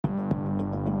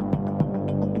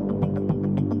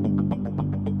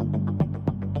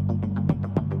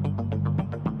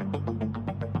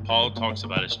Paul talks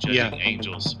about us judging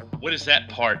angels. What is that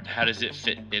part? How does it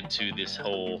fit into this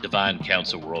whole divine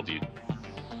counsel worldview?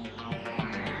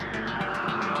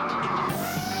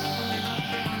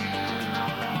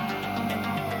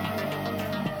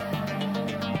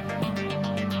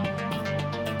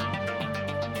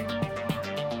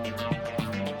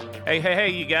 Hey,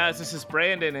 you guys, this is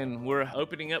Brandon, and we're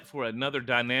opening up for another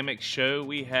dynamic show.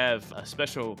 We have a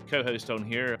special co-host on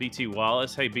here, BT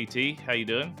Wallace. Hey, BT, how you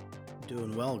doing?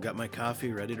 Doing well. Got my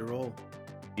coffee ready to roll.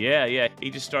 Yeah. He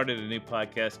just started a new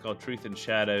podcast called Truth and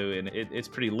Shadow, and it's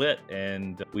pretty lit,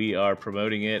 and we are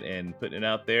promoting it and putting it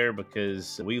out there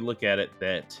because we look at it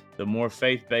that the more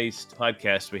faith-based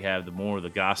podcasts we have, the more the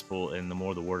gospel and the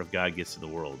more the word of God gets to the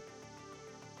world.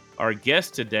 Our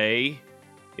guest today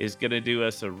is going to do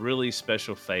us a really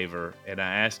special favor, and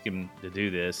I asked him to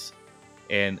do this,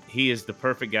 and he is the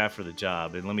perfect guy for the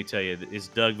job. And let me tell you, it's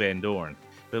Doug Van Dorn.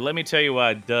 But let me tell you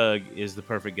why Doug is the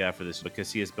perfect guy for this,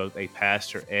 because he is both a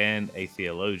pastor and a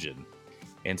theologian.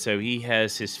 And so he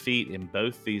has his feet in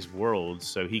both these worlds,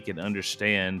 so he can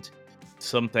understand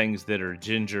some things that are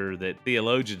ginger that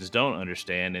theologians don't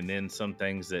understand, and then some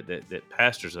things that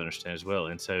pastors understand as well.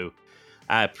 And so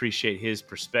I appreciate his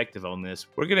perspective on this.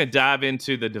 We're going to dive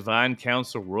into the divine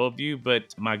counsel worldview,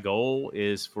 but my goal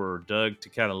is for Doug to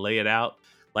kind of lay it out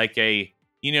like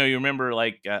you remember, I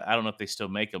don't know if they still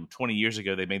make them. 20 years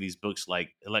ago, they made these books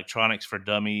like Electronics for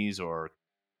Dummies or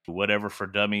whatever for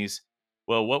Dummies.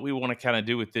 Well, what we want to kind of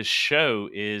do with this show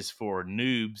is for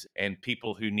noobs and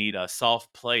people who need a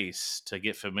soft place to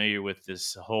get familiar with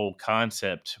this whole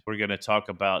concept. We're going to talk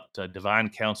about divine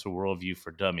counsel worldview for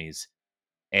dummies.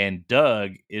 And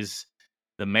Doug is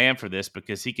the man for this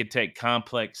because he can take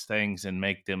complex things and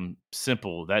make them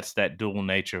simple. That's that dual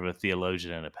nature of a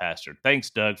theologian and a pastor. Thanks,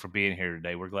 Doug, for being here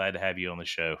today. We're glad to have you on the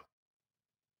show.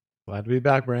 Glad to be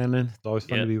back, Brandon. It's always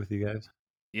fun to be with you guys.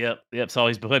 Yep. It's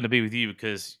always fun to be with you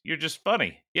because you're just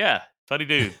funny. Yeah, funny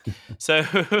dude. So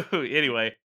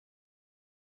anyway,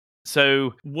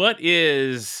 so what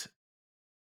is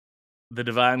the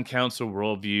divine counsel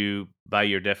worldview by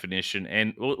your definition?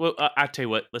 And I tell you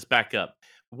what, let's back up.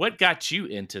 What got you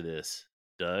into this,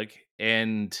 Doug?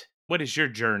 And what is your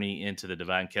journey into the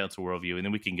divine counsel worldview? And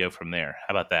then we can go from there.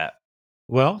 How about that?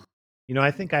 Well,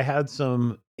 I think I had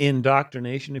some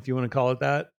indoctrination, if you want to call it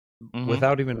that,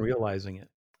 without even realizing it,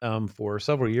 for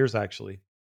several years, actually.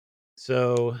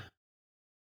 So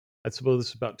I suppose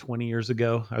this was about 20 years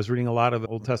ago. I was reading a lot of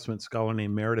Old Testament scholar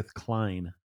named Meredith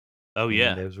Kline. Oh,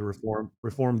 yeah. And he was a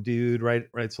reformed dude,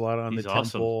 writes a lot on He's the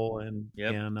awesome. temple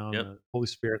and on the Holy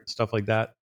Spirit and stuff like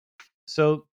that.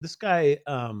 So this guy,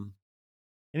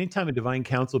 anytime a divine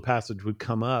counsel passage would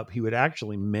come up, he would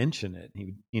actually mention it.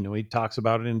 He talks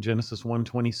about it in Genesis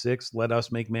 1:26, let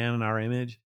us make man in our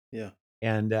image. Yeah.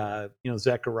 And,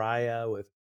 Zechariah with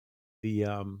the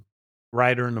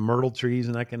rider and the myrtle trees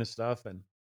and that kind of stuff.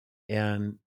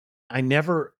 And I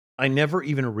never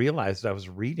even realized I was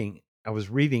reading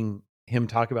him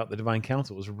talk about the divine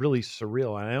counsel. It was really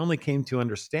surreal. And I only came to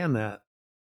understand that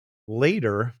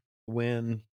later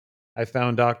when I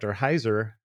found Dr.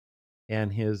 Heiser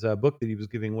and his book that he was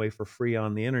giving away for free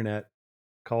on the internet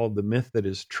called The Myth That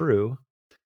Is True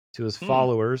to his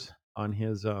followers on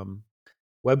his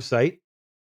website.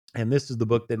 And this is the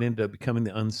book that ended up becoming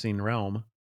The Unseen Realm.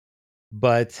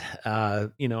 But,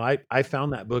 I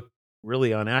found that book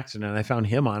really on accident. I found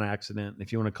him on accident,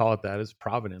 if you want to call it that. It's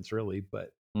providence, really, but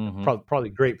probably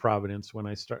great providence when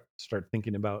I start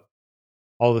thinking about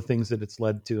all the things that it's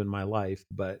led to in my life.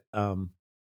 But,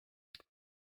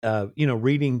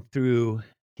 reading through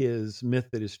his Myth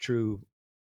That Is True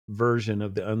version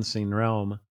of the Unseen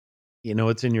Realm,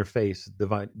 it's in your face.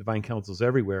 Divine counsel's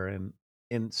everywhere.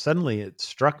 And suddenly it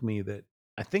struck me that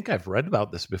I think I've read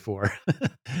about this before.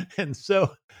 And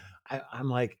so I'm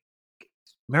like,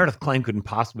 Meredith Kline couldn't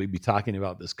possibly be talking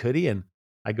about this, could he? And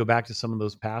I go back to some of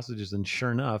those passages, and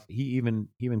sure enough, he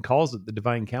even calls it the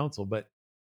divine counsel, but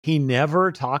he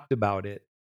never talked about it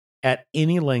at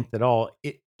any length at all.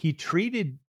 He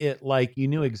treated it like you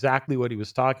knew exactly what he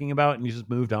was talking about and you just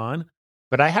moved on.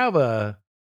 But I have a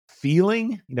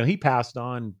feeling, he passed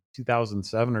on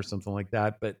 2007 or something like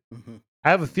that, but I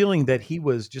have a feeling that he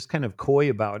was just kind of coy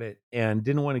about it and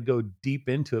didn't want to go deep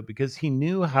into it because he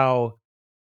knew how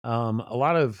a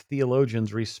lot of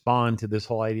theologians respond to this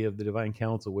whole idea of the divine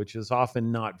counsel, which is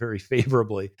often not very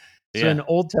favorably. So in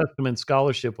Old Testament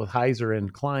scholarship with Heiser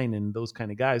and Kline and those kind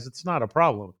of guys, it's not a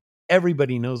problem.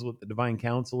 Everybody knows what the divine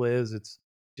counsel is. It's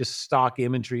just stock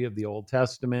imagery of the Old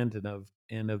Testament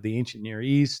and of the ancient Near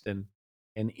East and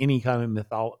any kind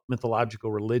of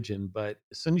mythological religion. But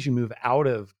as soon as you move out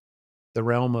of the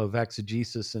realm of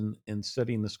exegesis and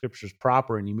studying the scriptures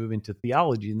proper, and you move into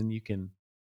theology, and then you can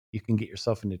get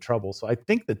yourself into trouble. So I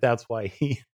think that that's why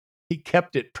he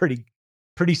kept it pretty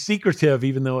secretive,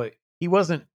 even though he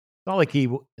wasn't. It's not like he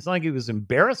was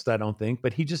embarrassed. I don't think,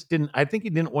 but he just didn't. I think he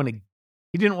didn't want to.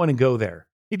 He didn't want to go there.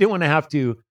 He didn't want to have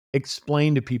to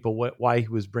explain to people why he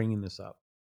was bringing this up.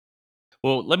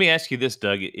 Well, let me ask you this,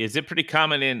 Doug: is it pretty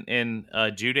common in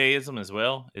Judaism as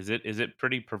well? Is it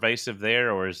pretty pervasive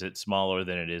there, or is it smaller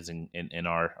than it is in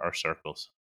our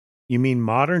circles? You mean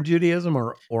modern Judaism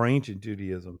or ancient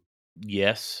Judaism?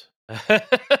 Yes.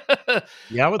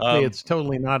 Yeah, I would say um. it's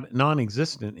totally not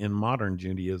non-existent in modern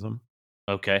Judaism.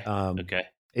 Okay. Um, Okay.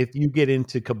 if you get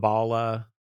into Kabbalah,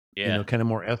 Yeah. kind of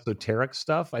more esoteric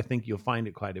stuff, I think you'll find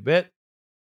it quite a bit.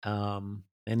 And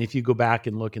if you go back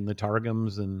and look in the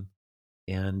Targums and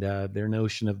their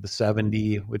notion of the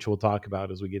 70, which we'll talk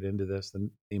about as we get into this, the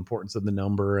importance of the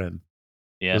number and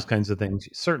Yeah. those kinds of things,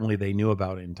 certainly they knew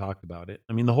about it and talked about it.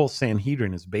 I mean, the whole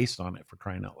Sanhedrin is based on it, for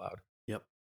crying out loud. Yep.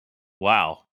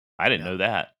 Wow. I didn't Yeah. know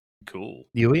that. Cool.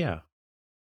 Yeah. Yeah,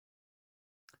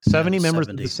 70 the members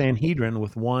of the 70. Sanhedrin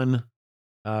with one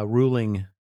ruling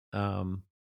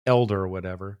elder or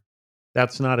whatever.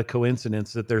 That's not a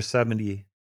coincidence that there's 70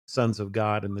 sons of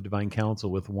God in the divine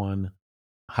council with one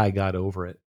high God over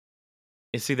it.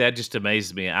 And see, that just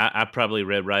amazes me. I probably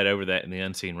read right over that in the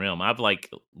unseen realm. I've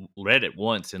read it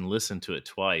once and listened to it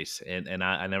twice, and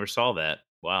I never saw that.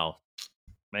 Wow,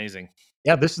 amazing.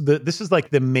 Yeah, this is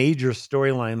like the major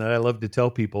storyline that I love to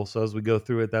tell people. So as we go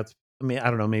through it, I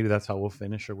don't know, maybe that's how we'll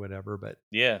finish or whatever, but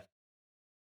Yeah,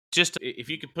 just if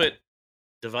you could put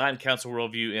divine counsel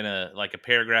worldview in a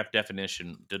paragraph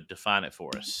definition to define it for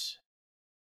us.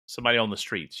 Somebody on the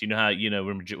streets. You know how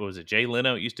remember what was it, Jay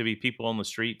Leno? It used to be people on the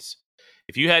streets.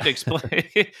 If you had to explain,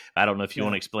 I don't know if you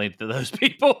want Yeah. to explain it to those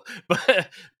people, but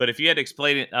if you had to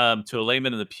explain it to a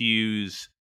layman in the pews,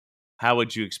 how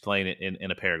would you explain it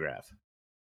in a paragraph?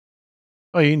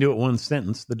 oh, you can do it one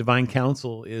sentence. The divine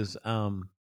council is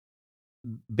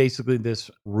basically this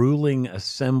ruling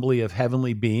assembly of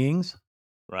heavenly beings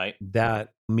Right?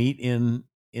 that meet in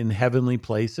heavenly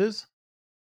places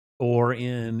or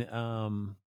in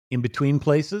between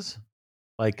places,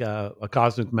 like a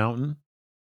cosmic mountain,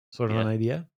 sort of an Yeah.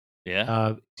 idea,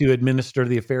 Yeah. to administer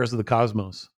the affairs of the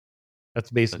cosmos.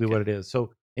 That's basically Okay. what it is.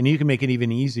 So, and you can make it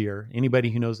even easier. Anybody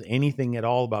who knows anything at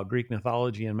all about Greek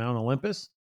mythology and Mount Olympus,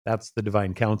 that's the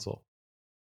divine council.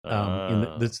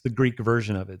 Oh. That's the Greek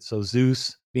version of it. So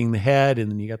Zeus being the head,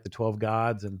 and then you got the 12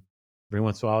 gods, and every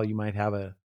once in a while you might have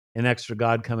an extra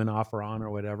god come and offer on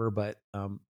or whatever. But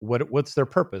what's their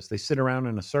purpose? They sit around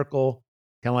in a circle,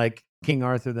 kind of like King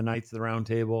Arthur, the Knights of the Round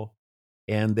Table,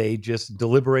 and they just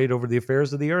deliberate over the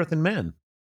affairs of the earth and men.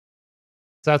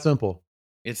 It's that simple.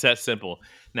 It's that simple.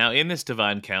 Now, in this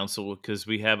divine council, because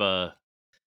we have a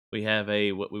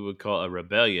what we would call a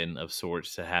rebellion of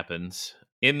sorts that happens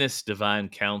in this divine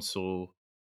council.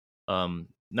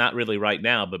 Not really right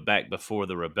now, but back before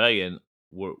the rebellion,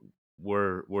 were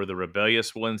were the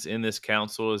rebellious ones in this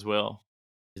council as well?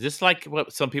 Is this like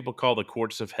what some people call the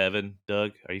courts of heaven,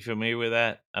 Doug? Are you familiar with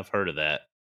that? I've heard of that.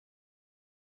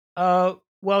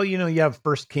 Well, you have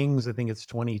First Kings, I think it's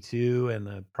 22, and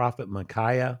the prophet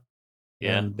Micaiah,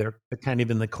 Yeah, and they're kind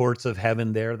of in the courts of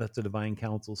heaven there. That's a divine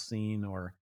council scene.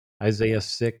 Or Isaiah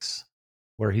 6,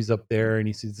 where he's up there and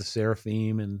he sees the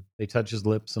seraphim and they touch his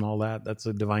lips and all that. That's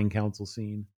a divine council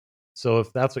scene. So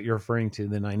if that's what you're referring to,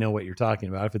 then I know what you're talking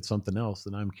about. If it's something else,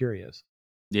 then I'm curious.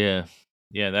 yeah,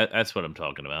 yeah. That's what I'm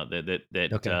talking about. That.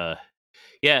 Okay.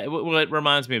 Yeah. Well, it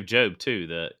reminds me of Job too.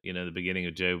 The beginning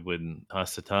of Job when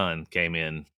Hasatan came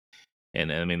in,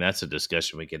 and I mean that's a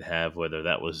discussion we could have whether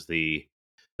that was the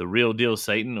real deal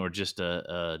Satan or just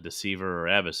a deceiver or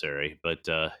adversary. But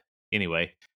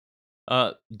anyway,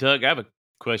 Doug, I have a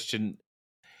question.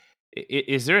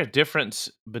 Is there a difference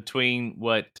between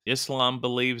what Islam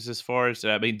believes as far as,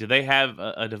 I mean, do they have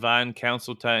a divine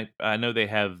council type? I know they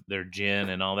have their jinn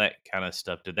and all that kind of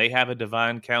stuff. Do they have a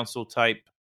divine council type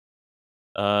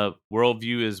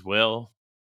worldview as well?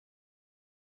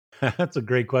 That's a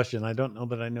great question. I don't know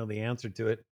that I know the answer to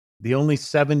it. The only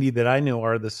 70 that I know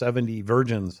are the 70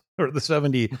 virgins or the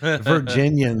 70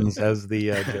 virginians, as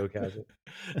the joke has it.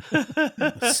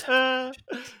 The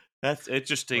 70. That's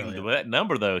interesting. The Brilliant. way that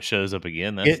number though shows up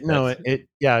again. It no, That's it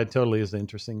yeah, it totally is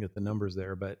interesting that the numbers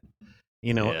there, but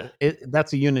yeah,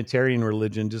 that's a Unitarian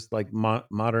religion, just like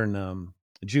modern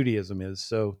Judaism is.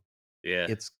 So yeah,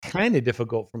 it's kind of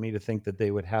difficult for me to think that they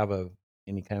would have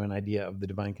any kind of an idea of the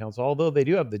divine council. Although they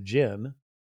do have the jinn,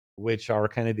 which are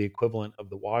kind of the equivalent of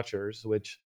the watchers,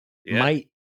 which yeah.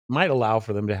 might allow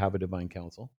for them to have a divine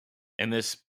council. And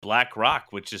this black rock,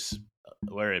 which is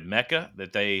where in Mecca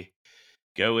that they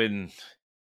go and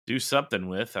do something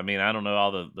with. I mean, I don't know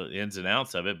all the ins and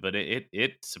outs of it, but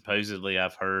it supposedly,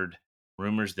 I've heard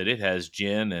rumors that it has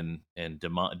jinn and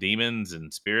demons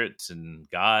and spirits and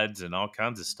gods and all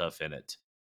kinds of stuff in it.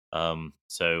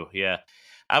 So yeah,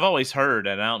 I've always heard,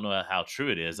 and I don't know how true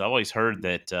it is. I've always heard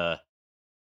that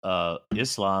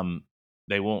Islam,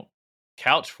 they won't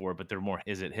couch for it, but they're more.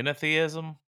 Is it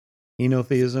henotheism?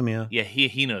 Henotheism, yeah. Yeah,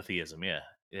 henotheism. Yeah.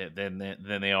 Yeah, than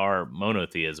they are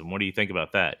monotheism. What do you think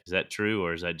about that? Is that true,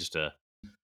 or is that just a?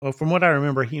 Well, from what I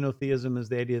remember, henotheism is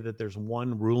the idea that there's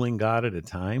one ruling God at a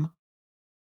time.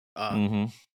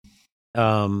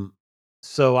 Mm-hmm.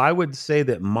 So I would say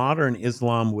that modern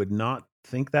Islam would not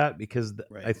think that, because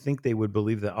Right. I think they would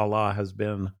believe that Allah has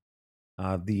been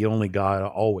the only God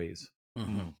always.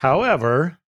 Mm-hmm.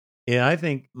 However, yeah, I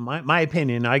think my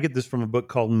opinion, I get this from a book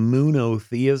called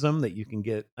Monotheism that you can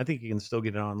get. I think you can still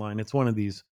get it online. It's one of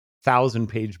these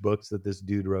 1,000-page books that this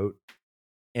dude wrote.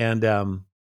 And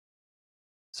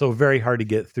so very hard to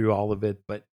get through all of it,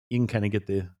 but you can kind of get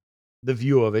the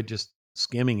view of it just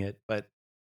skimming it. But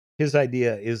his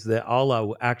idea is that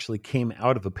Allah actually came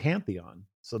out of a pantheon.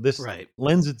 So this Right.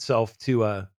 lends itself to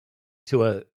a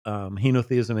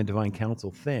henotheism and divine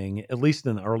council thing, at least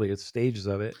in the earliest stages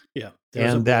of it. Yeah.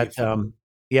 There's a And that belief.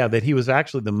 that he was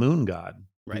actually the moon god.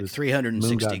 He Right. was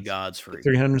 360 gods for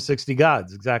 360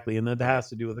 gods, exactly. And that Right. has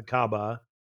to do with the Kaaba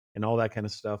and all that kind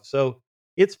of stuff. So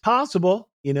it's possible,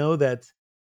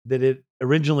 that it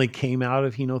originally came out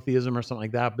of henotheism or something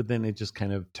like that, but then it just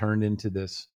kind of turned into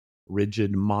this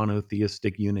rigid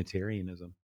monotheistic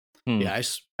Unitarianism. Yeah,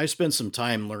 I spent some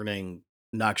time learning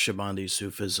Naqshbandi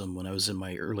Sufism when I was in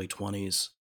my early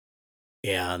 20s,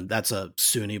 and that's a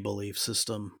Sunni belief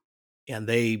system. And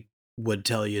they would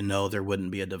tell you, no, there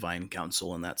wouldn't be a divine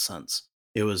council in that sense.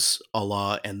 It was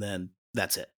Allah, and then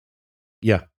that's it.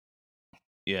 Yeah.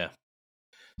 Yeah.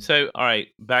 So, all right,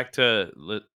 back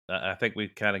to. I think we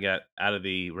kind of got out of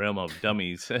the realm of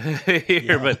dummies here,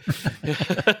 Yeah.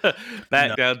 but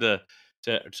back No. down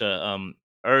to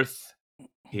Earth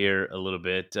here a little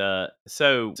bit.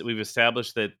 So we've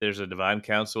established that there's a divine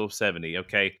council of 70.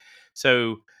 Okay,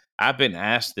 so I've been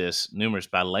asked this numerous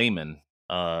by laymen.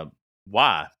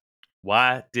 Why?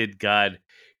 Why did God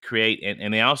create?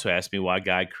 And they also asked me why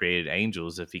God created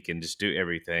angels if He can just do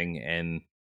everything. And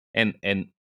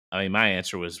I mean, my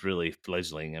answer was really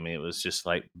fledgling. I mean, it was just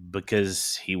like,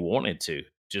 because He wanted to.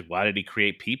 Just why did He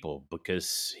create people?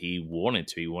 Because He wanted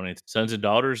to. He wanted sons and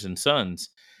daughters and sons.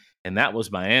 And that was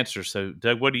my answer. So,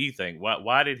 Doug, what do you think?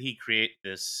 Why did He create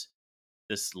this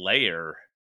layer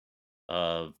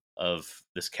of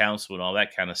this council and all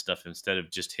that kind of stuff instead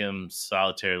of just Him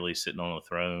solitarily sitting on a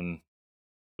throne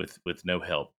with no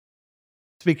help?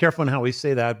 To be careful on how we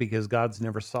say that, because God's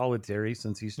never solitary,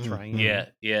 since He's trying. Yeah.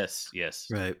 Yes.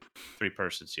 Right. 3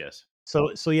 persons. Yes.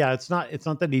 So yeah, it's not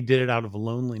that He did it out of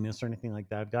loneliness or anything like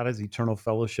that. God has eternal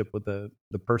fellowship with the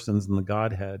persons in the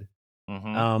Godhead.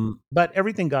 Mm-hmm. But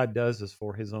everything God does is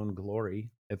for His own glory.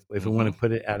 If we want to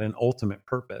put it at an ultimate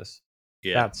purpose,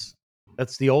 Yeah.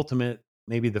 that's the ultimate,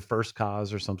 maybe the first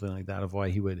cause or something like that of why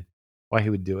He would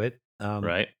do it.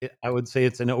 Right. I would say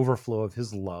it's an overflow of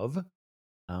His love.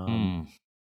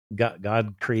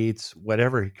 God creates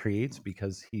whatever He creates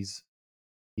because He's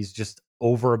just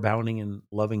overabounding in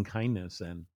loving kindness,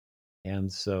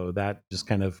 and so that just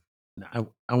kind of, I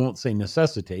won't say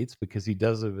necessitates, because He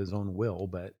does of His own will,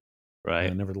 but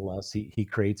Right. nevertheless He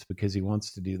creates because He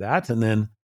wants to do that. And then,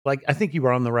 like, I think you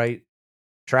were on the right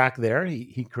track there.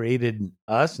 He created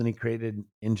us, and He created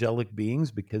angelic beings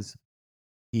because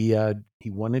He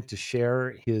wanted to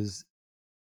share His,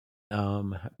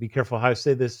 be careful how I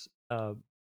say this,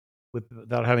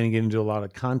 without having to get into a lot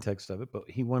of context of it, but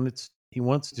He wants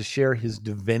to share His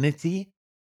divinity,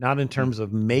 not in terms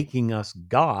of making us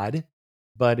God,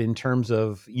 but in terms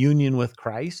of union with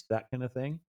Christ, that kind of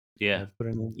thing. Yeah. Put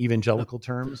it in evangelical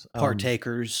terms.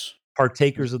 Partakers.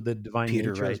 Partakers of the divine Peter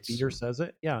nature, as writes. Peter says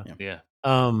it. Yeah. Yeah.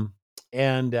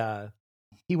 And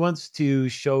He wants to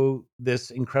show this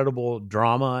incredible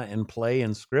drama and play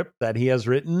and script that He has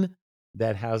written,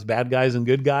 that has bad guys and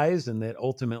good guys, and that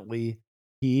ultimately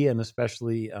He, and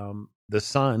especially the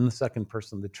Son, the second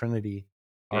person of the Trinity,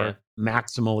 are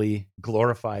maximally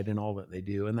glorified in all that they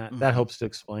do. And that helps to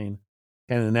explain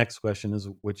kind of the next question,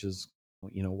 which is,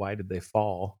 why did they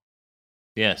fall?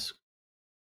 Yes.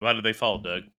 Why did they fall,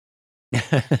 Doug?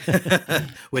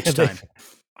 Which time?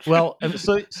 Well,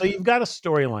 so you've got a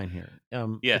storyline here.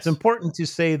 Yes. It's important to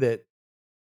say that,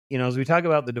 as we talk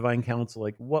about the divine council,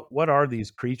 like what are these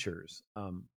creatures?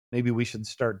 Maybe we should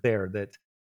start there. That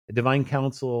the divine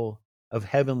council of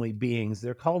heavenly beings,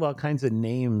 they're called all kinds of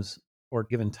names or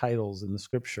given titles in the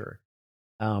scripture.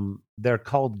 They're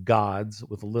called gods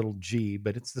with a little g,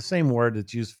 but it's the same word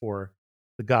that's used for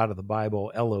the God of the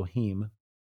Bible, Elohim.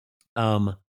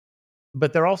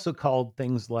 But they're also called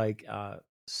things like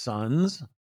sons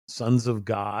of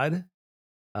God.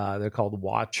 They're called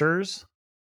watchers.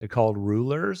 They're called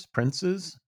rulers,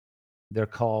 princes. They're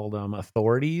called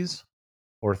authorities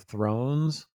or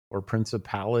thrones or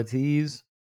principalities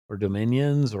or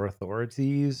dominions or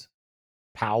authorities,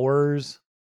 powers,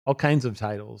 all kinds of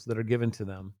titles that are given to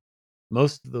them.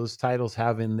 Most of those titles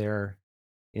have in their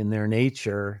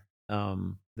nature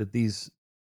that these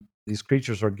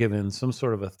creatures are given some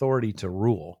sort of authority to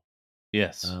rule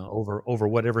Yes. over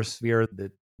whatever sphere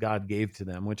that God gave to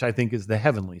them, which I think is the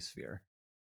heavenly sphere.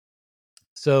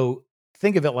 So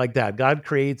think of it like that. God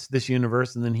creates this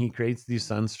universe, and then he creates these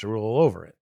sons to rule over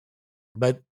it.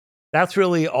 But that's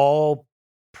really all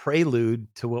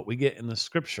prelude to what we get in the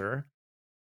scripture,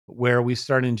 where we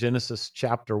start in Genesis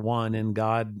chapter 1, and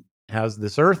God has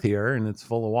this earth here, and it's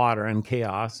full of water and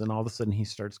chaos, and all of a sudden he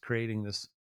starts creating this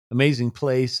amazing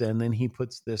place, and then he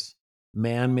puts this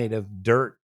man made of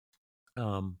dirt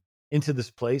into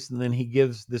this place, and then he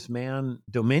gives this man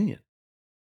dominion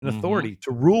and authority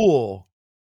to rule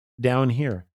down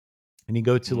here. And you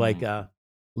go to like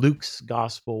Luke's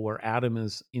gospel, where Adam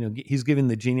is, he's giving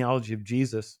the genealogy of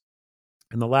Jesus,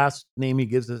 and the last name he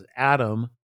gives is Adam,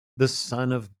 the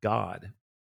son of God.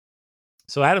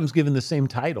 So Adam's given the same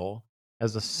title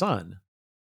as a son,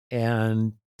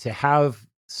 and to have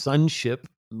sonship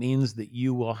means that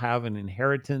you will have an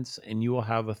inheritance and you will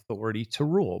have authority to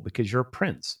rule, because you're a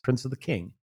prince of the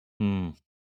king.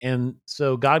 And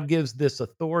so God gives this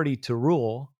authority to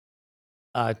rule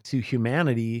to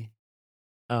humanity.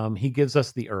 He gives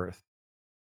us the earth.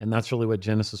 And that's really what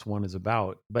Genesis 1 is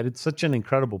about. But it's such an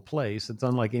incredible place. It's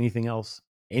unlike anything else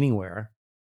anywhere,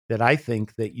 that I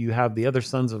think that you have the other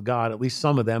sons of God, at least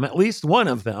some of them, at least one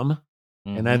of them,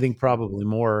 and I think probably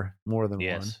more than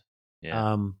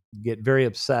one, get very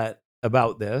upset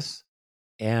about this.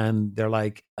 And they're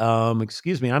like,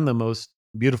 excuse me, I'm the most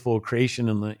beautiful creation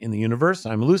in the universe.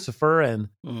 I'm Lucifer, and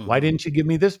why didn't you give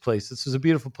me this place? This is a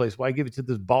beautiful place. Why give it to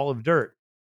this ball of dirt?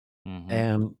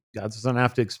 And God says, I don't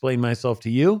have to explain myself to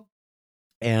you.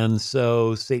 And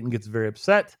so Satan gets very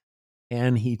upset,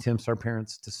 and he tempts our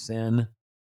parents to sin.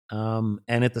 And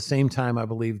at the same time, I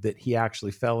believe that he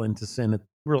actually fell into sin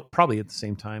probably at the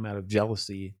same time, out of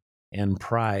jealousy and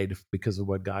pride because of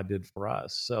what God did for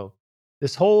us. So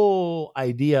this whole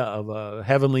idea of a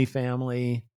heavenly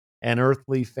family, an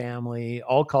earthly family,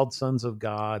 all called sons of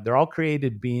God, they're all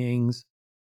created beings.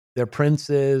 They're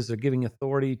princes. They're giving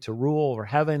authority to rule over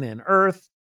heaven and earth.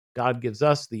 God gives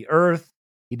us the earth.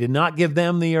 He did not give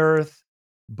them the earth,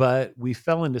 but we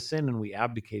fell into sin and we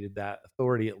abdicated that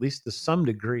authority, at least to some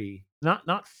degree.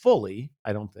 Not fully,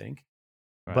 I don't think,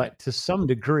 but to some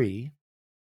degree.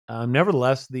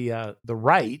 Nevertheless, the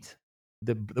right,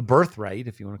 the birthright,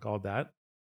 if you want to call it that,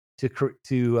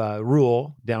 to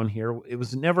rule down here, it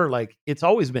was never like, it's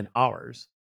always been ours.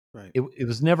 Right. It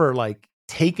was never like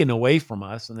taken away from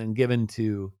us and then given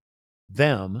to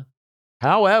them.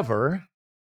 However,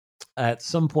 at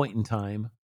some point in time,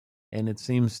 and it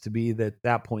seems to be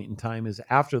that point in time is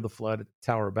after the flood at the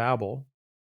Tower of Babel,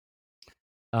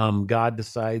 God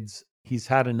decides he's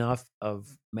had enough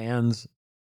of man's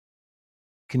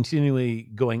continually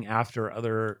going after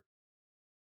other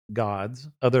gods,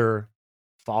 other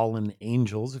fallen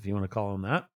angels, if you want to call them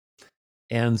that.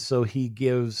 And so he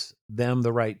gives them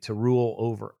the right to rule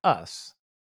over us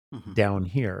down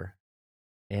here.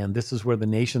 And this is where the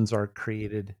nations are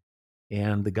created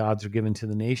and the gods are given to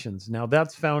the nations. Now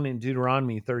that's found in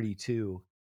Deuteronomy 32,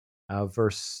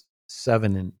 verse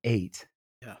 7 and 8.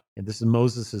 Yeah. And this is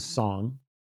Moses' song.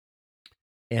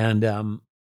 And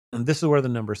this is where the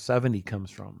number 70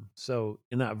 comes from. So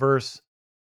in that verse,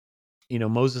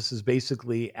 Moses is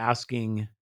basically asking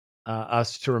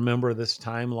us to remember this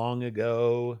time long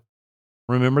ago,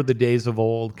 remember the days of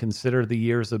old, consider the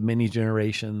years of many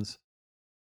generations.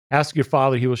 Ask your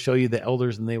father, he will show you the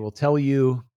elders, and they will tell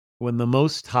you. When the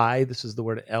Most High, this is the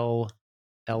word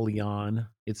Elyon.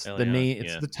 It's the name.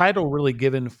 It's the title really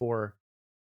given for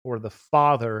the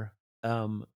Father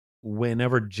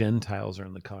whenever Gentiles are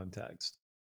in the context,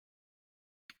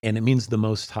 and it means the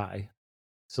Most High.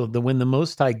 So when the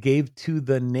Most High gave to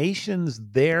the nations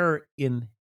their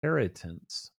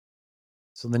inheritance.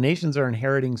 So the nations are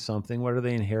inheriting something. What are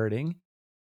they inheriting?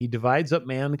 He divides up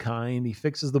mankind. He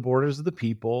fixes the borders of the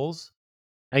peoples.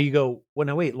 Now you go, well,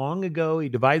 now wait, long ago, he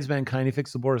divides mankind, he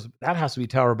fixed the borders. That has to be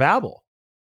Tower of Babel.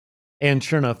 And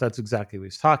sure enough, that's exactly what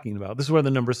he's talking about. This is where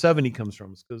the number 70 comes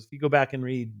from. Because if you go back and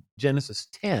read Genesis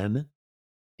 10,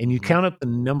 And you count up the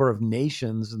number of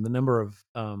nations and the number of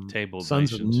Table of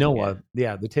sons of nations, Noah.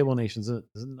 Yeah, the table of nations, the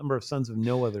number of sons of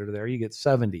Noah that are there, you get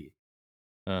 70.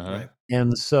 Right.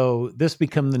 And so this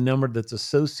become the number that's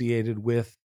associated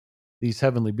with these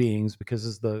heavenly beings, because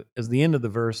as the end of the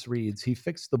verse reads, he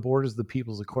fixed the borders of the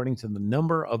peoples according to the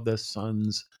number of the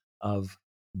sons of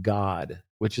God,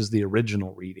 which is the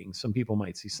original reading. Some people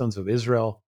might see sons of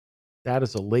Israel. That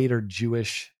is a later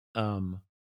Jewish Gloss.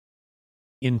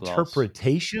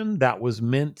 interpretation that was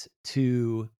meant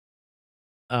to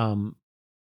um,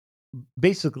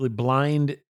 basically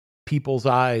blind people's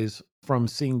eyes from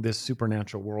seeing this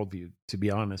supernatural worldview, to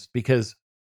be honest, because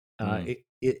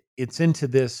it's into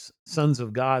this sons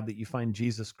of God that you find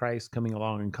Jesus Christ coming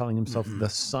along and calling himself the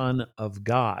Son of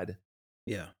God.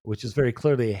 Yeah. Which is very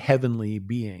clearly a heavenly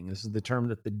being. This is the term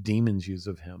that the demons use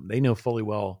of him. They know fully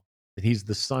well that he's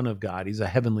the Son of God. He's a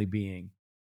heavenly being.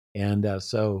 And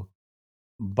so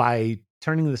by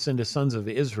turning this into sons of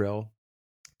Israel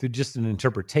through just an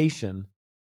interpretation,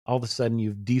 all of a sudden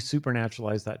you've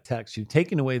desupernaturalized that text. You've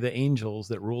taken away the angels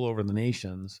that rule over the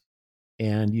nations,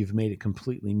 and you've made it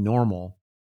completely normal.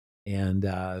 And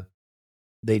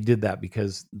they did that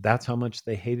because that's how much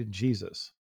they hated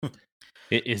Jesus.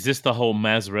 Is this the whole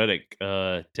Masoretic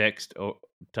text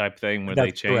type thing where they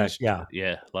That's correct. changed? Yeah.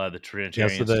 Yeah, a lot of the Yeah.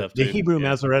 Trinitarian So stuff the too. Hebrew Yeah.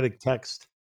 Masoretic text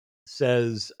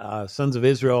says sons of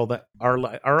Israel. That our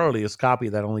earliest copy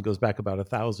that only goes back about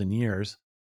 1,000 years,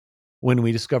 when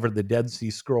we discovered the Dead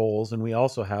Sea Scrolls, and we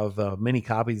also have many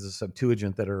copies of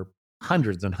Septuagint that are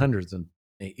hundreds and hundreds and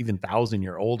even 1,000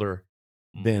 year older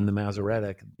than the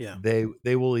Masoretic. Yeah.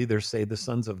 They will either say the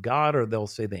sons of God or they'll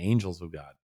say the angels of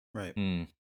God. Right.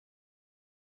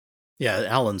 Yeah,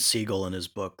 Alan Siegel in his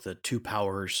book, The Two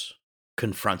Powers,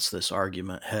 confronts this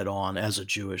argument head on as a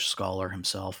Jewish scholar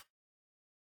himself.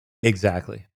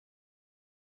 Exactly.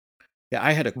 Yeah,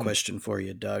 I had a question for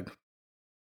you, Doug.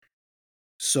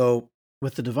 So,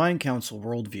 with the Divine Council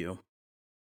worldview,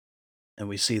 and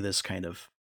we see this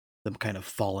them kind of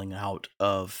falling out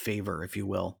of favor, if you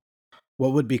will,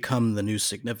 what would become the new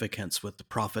significance with the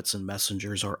prophets and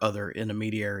messengers or other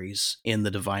intermediaries in the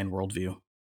divine worldview?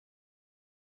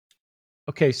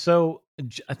 Okay, so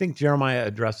I think Jeremiah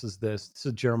addresses this. This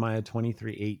is Jeremiah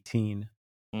 23:18.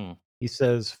 He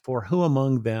says, "For who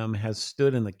among them has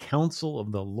stood in the counsel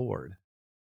of the Lord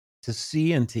to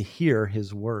see and to hear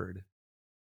his word?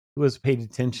 Who has paid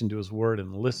attention to his word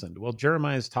and listened?" Well,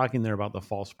 Jeremiah is talking there about the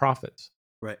false prophets.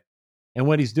 Right. And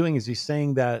what he's doing is he's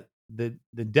saying that the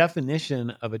definition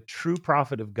of a true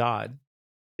prophet of God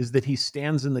is that he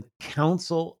stands in the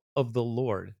counsel of the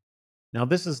Lord. Now,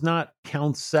 this is not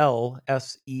counsel,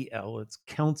 S-E-L, it's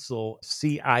counsel,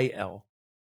 C-I-L.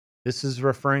 This is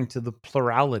referring to the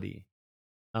plurality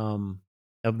of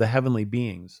the heavenly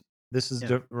beings. This is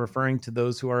referring to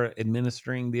those who are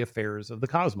administering the affairs of the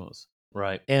cosmos.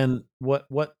 Right. And what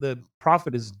the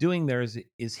prophet is doing there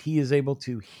is he is able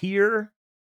to hear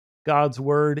God's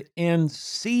word and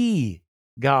see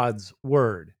God's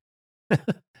word.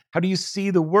 How do you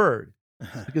see the word?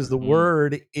 It's because the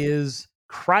word is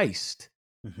Christ.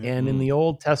 And in the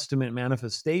Old Testament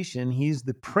manifestation, he's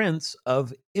the Prince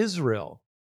of Israel.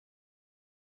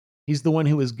 He's the one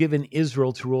who was given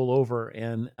Israel to rule over.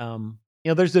 And,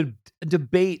 there's a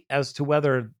debate as to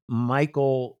whether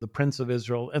Michael, the Prince of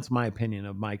Israel, that's my opinion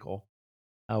of Michael,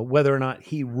 whether or not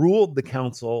he ruled the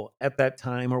council at that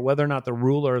time, or whether or not the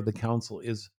ruler of the council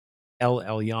is El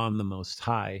Elyon, the Most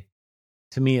High.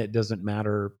 To me, it doesn't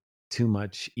matter too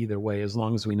much either way, as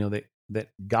long as we know that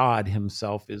God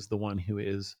himself is the one who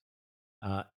is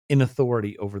in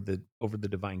authority over the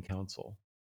divine council.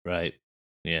 Right.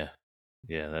 Yeah.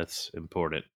 Yeah, that's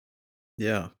important.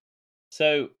 Yeah.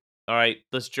 So, all right,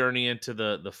 let's journey into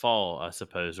the fall, I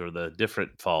suppose, or the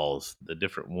different falls, the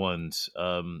different ones.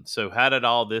 So how did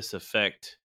all this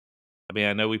affect? I mean,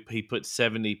 I know he put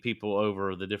 70 people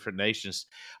over the different nations.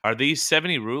 Are these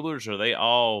 70 rulers? Are they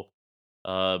all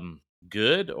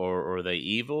good, or are they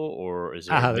evil, or is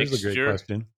there a There's a great mixture?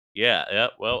 question. Yeah, yeah.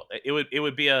 Well, it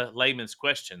would be a layman's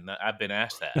question. I've been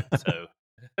asked that. So,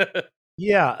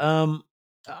 Yeah,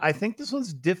 I think this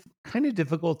one's kind of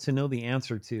difficult to know the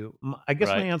answer to. I guess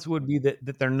my right. answer would be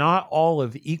that they're not all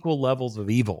of equal levels of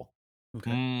evil,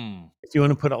 Okay. if you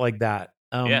want to put it like that.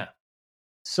 Yeah.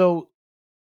 So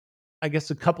I guess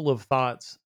a couple of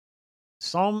thoughts.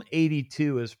 Psalm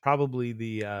 82 is probably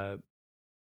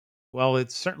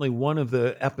it's certainly one of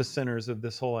the epicenters of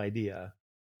this whole idea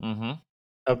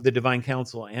of the divine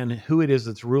council and who it is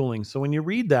that's ruling. So when you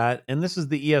read that, and this is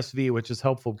the ESV, which is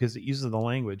helpful because it uses the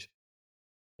language,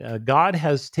 God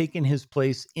has taken his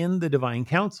place in the divine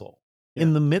council. Yeah.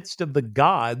 In the midst of the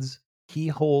gods, he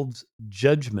holds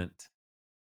judgment.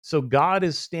 So God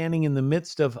is standing in the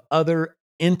midst of other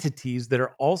entities that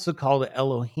are also called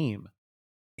Elohim.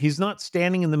 He's not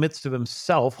standing in the midst of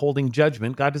himself holding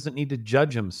judgment. God doesn't need to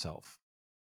judge himself.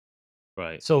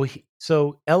 Right.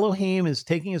 So Elohim is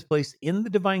taking his place in the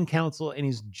divine council, and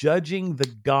he's judging the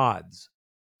gods.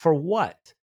 For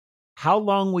what? How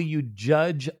long will you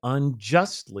judge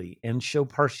unjustly and show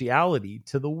partiality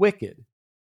to the wicked?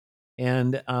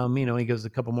 And he goes a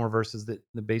couple more verses that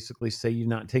basically say you're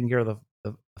not taking care of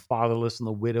the fatherless and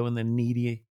the widow and the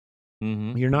needy.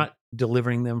 Mm-hmm. You're not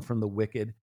delivering them from the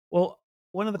wicked. Well,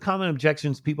 one of the common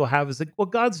objections people have is like, well,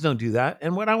 gods don't do that.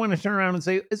 And what I want to turn around and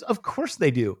say is, of course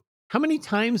they do. How many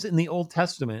times in the Old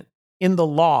Testament, in the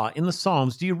law, in the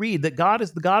Psalms, do you read that God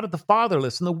is the God of the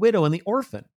fatherless and the widow and the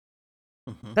orphan?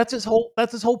 Mhm. That's his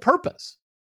whole purpose,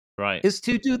 Right. is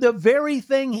to do the very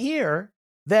thing here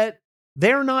that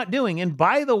they're not doing. And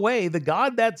by the way, the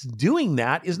God that's doing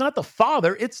that is not the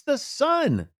Father, it's the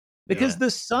Son, because Yeah.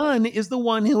 the Son is the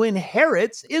one who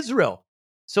inherits Israel.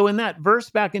 So in that verse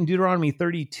back in Deuteronomy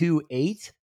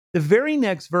 32:8, the very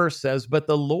next verse says, but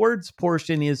the Lord's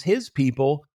portion is his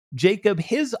people, Jacob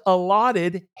his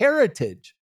allotted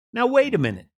heritage. Now, wait a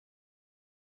minute.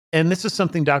 And this is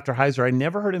something Dr. Heiser, I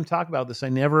never heard him talk about this. I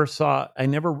never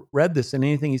read this in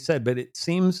anything he said, but it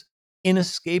seems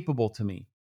inescapable to me.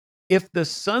 If the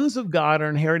sons of God are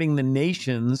inheriting the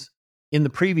nations in the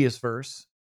previous verse,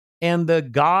 and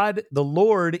the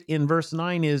Lord in verse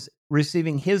 9 is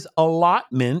receiving his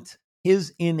allotment,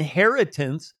 his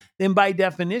inheritance, then by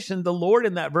definition, the Lord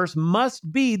in that verse must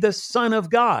be the Son of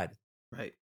God.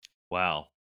 Right. Wow.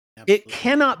 It Absolutely.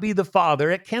 cannot be the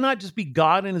Father. It cannot just be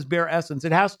God in his bare essence.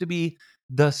 It has to be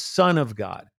the Son of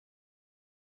God.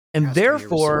 And Has to be a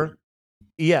therefore, recipient.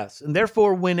 yes, and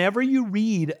therefore, whenever you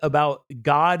read about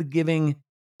God giving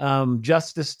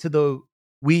justice to the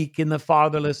weak and the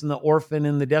fatherless and the orphan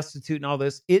and the destitute and all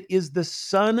this, it is the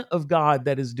Son of God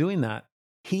that is doing that.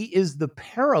 He is the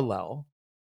parallel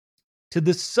to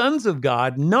the sons of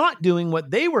God not doing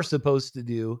what they were supposed to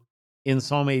do in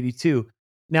Psalm 82.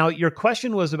 Now, your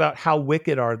question was about how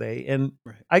wicked are they? And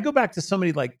Right. I go back to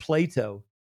somebody like Plato,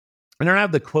 and I don't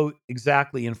have the quote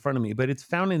exactly in front of me, but it's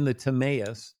found in the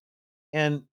Timaeus.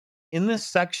 And in this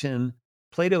section,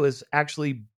 Plato is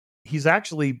he's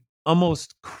actually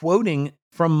almost quoting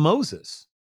from Moses.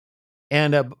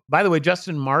 And by the way,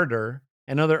 Justin Martyr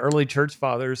and other early church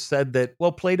fathers said that,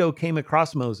 well, Plato came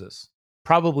across Moses,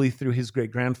 probably through his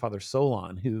great grandfather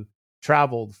Solon, who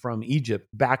traveled from Egypt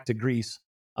back to Greece,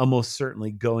 almost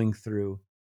certainly going through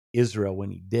Israel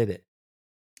when he did it.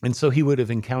 And so he would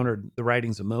have encountered the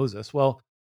writings of Moses. Well,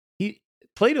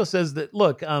 Plato says that,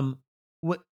 look,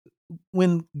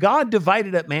 when God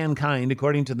divided up mankind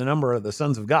according to the number of the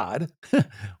sons of God,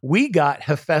 we got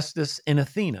Hephaestus and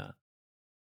Athena.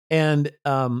 And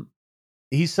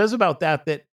he says about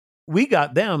that we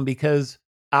got them because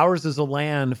ours is a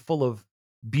land full of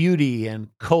beauty and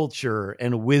culture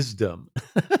and wisdom.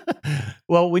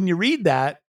 Well, when you read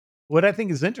that, what I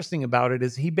think is interesting about it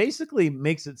is he basically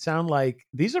makes it sound like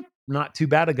these are not too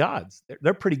bad of gods.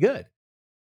 They're pretty good.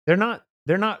 They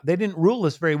didn't rule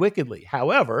us very wickedly.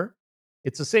 However,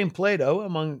 it's the same Plato,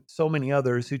 among so many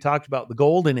others, who talked about the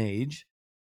golden age.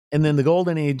 And then the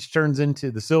golden age turns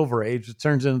into the silver age, it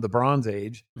turns into the bronze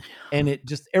age, and it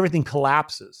just everything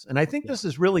collapses. And I think Yeah. this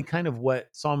is really kind of what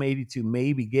Psalm 82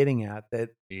 may be getting at, that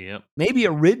Yep. maybe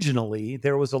originally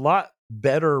there was a lot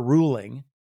better ruling.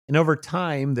 And over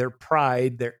time, their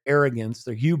pride, their arrogance,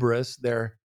 their hubris,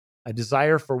 their a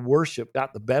desire for worship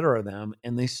got the better of them,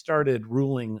 and they started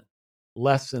ruling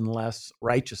less and less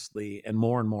righteously and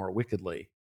more wickedly.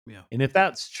 Yeah. And if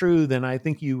that's true, then I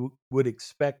think you would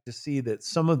expect to see that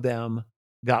some of them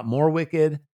got more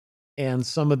wicked and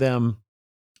some of them,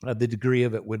 the degree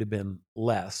of it would have been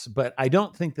less. But I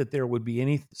don't think that there would be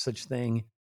any such thing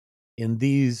in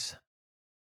these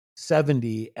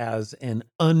 70 as an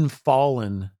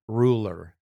unfallen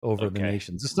ruler over the Okay.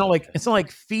 nations. It's not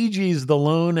like Fiji's the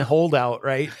lone holdout,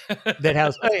 right? That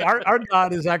has, hey, our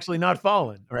God is actually not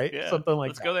fallen, right? Yeah. Something like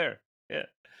Let's go there. Yeah.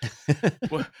 that.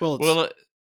 Well, Well, it's well,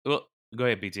 well, go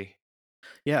ahead, BT.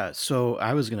 yeah. So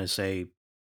I was going to say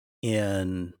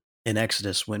in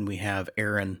Exodus when we have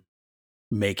Aaron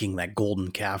making that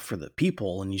golden calf for the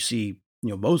people, and you see,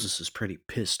 Moses is pretty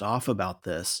pissed off about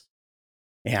this,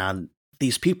 and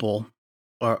these people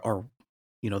are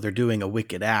they're doing a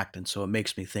wicked act, and so it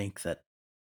makes me think that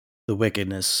the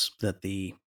wickedness that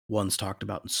the ones talked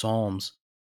about in Psalms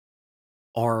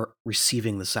are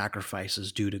receiving the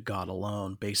sacrifices due to God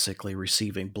alone, basically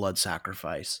receiving blood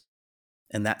sacrifice.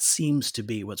 And that seems to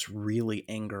be what's really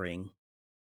angering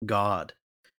God,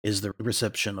 is the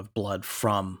reception of blood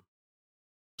from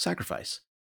sacrifice.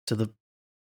 to the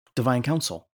divine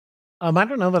council. I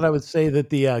don't know that I would say that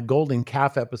the golden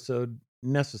calf episode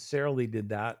necessarily did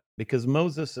that, because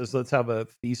Moses says, "Let's have a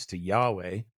feast to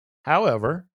Yahweh."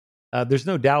 However, there's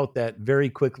no doubt that very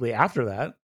quickly after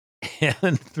that,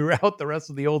 and throughout the rest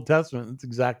of the Old Testament, it's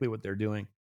exactly what they're doing.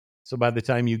 So by the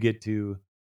time you get to,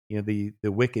 the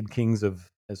wicked kings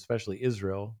of especially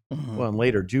Israel, Mhm. well, and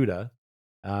later Judah,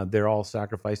 they're all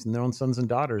sacrificing their own sons and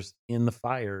daughters in the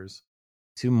fires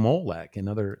to Molech and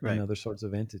Right. other sorts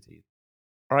of entities.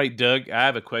 All right, Doug, I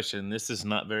have a question. This is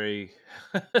not very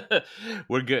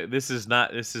we're good. This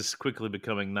is quickly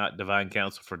becoming not divine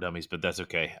counsel for dummies, but that's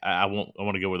okay. I want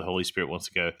to go where the Holy Spirit wants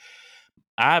to go.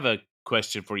 I have a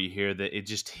question for you here that it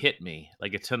just hit me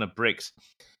like a ton of bricks.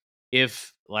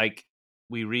 If like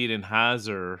we read in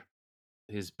Heiser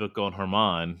his book on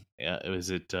Herman, is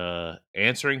it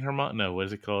answering Herman? No, what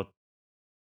is it called?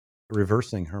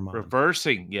 Reversing Herman.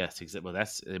 Reversing, yes, exactly. Well,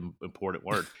 that's an important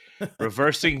word.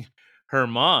 Reversing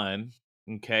Herman.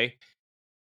 Okay.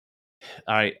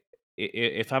 All right.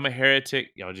 If I'm a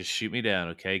heretic, y'all just shoot me down,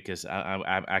 okay? Because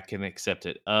I can accept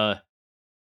it.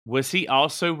 Was he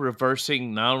also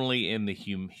reversing not only in the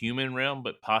human realm,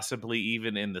 but possibly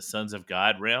even in the sons of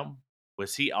God realm?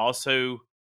 Was he also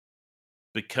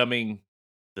becoming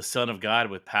the son of God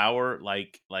with power,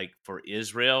 like for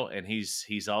Israel? And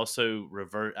he's also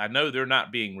revert. I know they're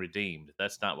not being redeemed.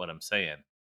 That's not what I'm saying.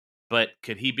 But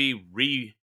could he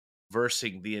be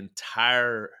reversing the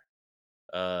entire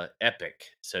epic,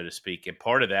 so to speak? And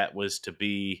part of that was to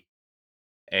be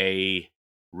a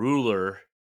ruler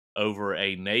over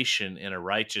a nation in a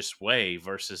righteous way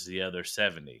versus the other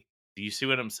 70. Do you see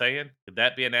what I'm saying? Could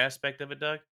that be an aspect of it,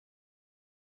 Doug?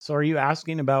 So are you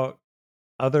asking about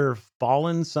other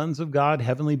fallen sons of God,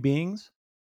 heavenly beings?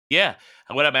 Yeah.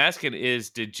 What I'm asking is,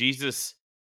 did Jesus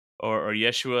or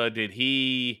Yeshua, did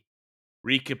he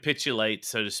recapitulate,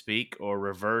 so to speak, or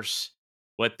reverse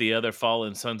what the other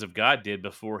fallen sons of God did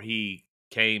before he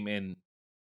came in,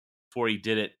 before he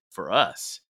did it for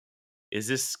us? Is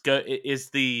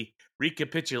the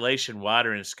recapitulation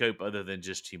wider in scope other than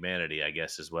just humanity? I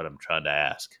guess is what I'm trying to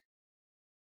ask.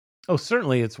 Oh,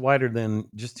 certainly it's wider than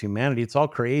just humanity. It's all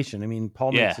creation. I mean,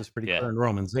 Paul makes Yeah, this pretty yeah, clear in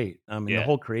Romans 8. I mean, the yeah.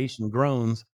 whole creation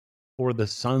groans for the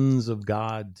sons of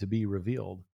God to be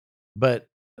revealed. But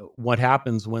what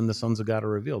happens when the sons of God are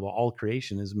revealed? Well, all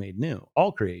creation is made new.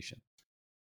 All creation.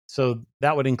 So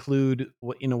that would include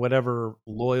whatever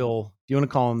loyal, do you want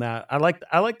to call them that? I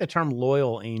like the term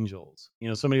loyal angels.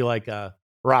 Somebody like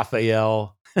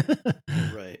Raphael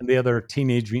Right. and the other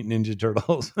Teenage Mutant Ninja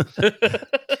Turtles.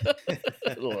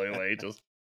 Loyal angels.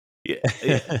 Yeah,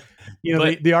 yeah. The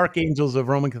But the archangels of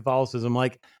Roman Catholicism.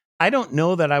 Like, I don't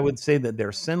know that I would say that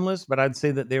they're sinless, but I'd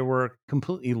say that they were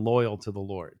completely loyal to the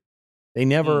Lord. They mm,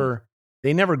 never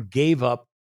they never gave up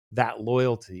that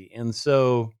loyalty. And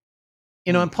so,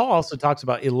 and mm, Paul also talks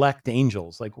about elect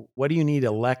angels. Like, what do you need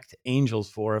elect angels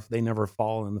for if they never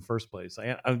fall in the first place?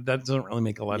 That doesn't really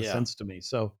make a lot of Yeah. sense to me.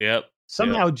 So yep, yep,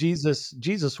 somehow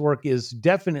Jesus' work is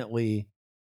definitely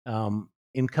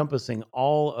encompassing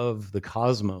all of the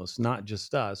cosmos, not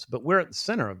just us, but we're at the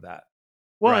center of that.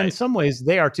 Well, in right. some ways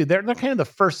they are too. They're kind of the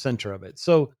first center of it.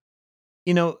 So,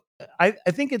 you know, I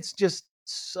think it's just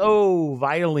so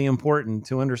vitally important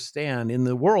to understand in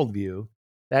the worldview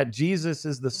that Jesus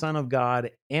is the Son of God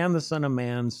and the Son of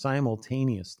Man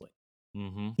simultaneously.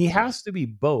 Mm-hmm. He has to be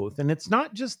both. And it's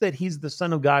not just that he's the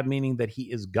Son of God, meaning that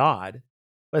he is God,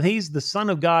 but he's the Son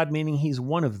of God, meaning he's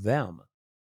one of them.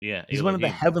 Yeah, He's one of the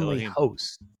Elohim, heavenly Elohim.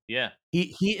 hosts. Yeah.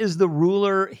 He is the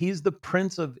ruler, he's the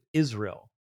prince of Israel.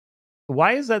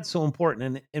 Why is that so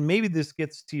important? And maybe this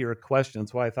gets to your question.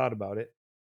 That's why I thought about it.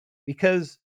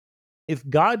 Because if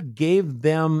God gave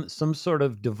them some sort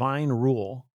of divine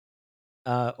rule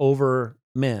over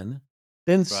men,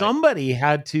 then Right. somebody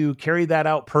had to carry that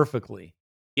out perfectly.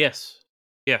 Yes.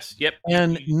 Yes. Yep.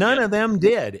 And none Yep. of them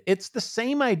did. It's the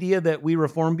same idea that we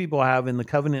Reformed people have in the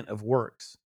covenant of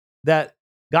works, that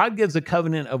God gives a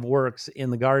covenant of works in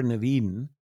the Garden of Eden.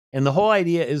 And the whole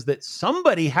idea is that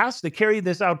somebody has to carry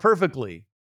this out perfectly,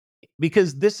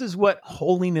 because this is what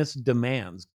holiness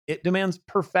demands. It demands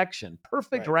perfection,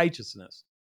 perfect Right. righteousness.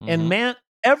 And Mm-hmm.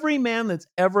 every man that's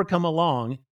ever come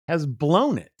along has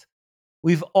blown it.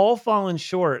 We've all fallen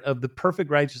short of the perfect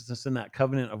righteousness in that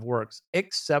covenant of works,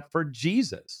 except for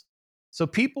Jesus. So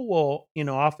people will,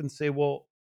 often say, well,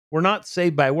 we're not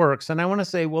saved by works. And I want to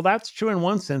say, well, that's true in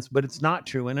one sense, but it's not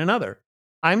true in another.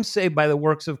 I'm saved by the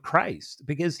works of Christ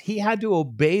because he had to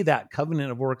obey that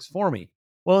covenant of works for me.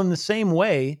 Well, in the same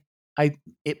way,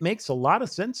 it makes a lot of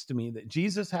sense to me that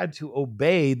Jesus had to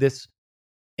obey this.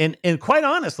 And quite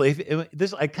honestly,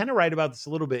 this I kind of write about this a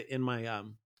little bit in my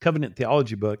covenant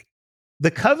theology book.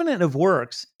 The covenant of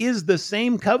works is the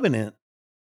same covenant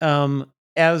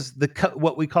as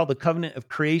what we call the covenant of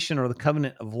creation or the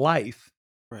covenant of life.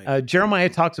 Right. Jeremiah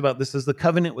talks about this as the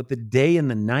covenant with the day and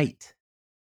the night.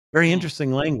 Very Hmm.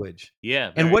 interesting language. Yeah,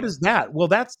 And very what is that? Well,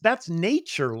 that's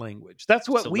nature language. That's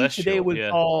what we today celestial. would Yeah,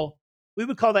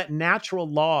 call that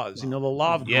natural laws, the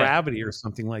law of yeah, gravity or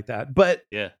something like that. But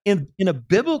yeah. in a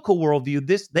biblical worldview,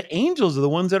 the angels are the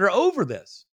ones that are over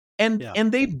this. And Yeah.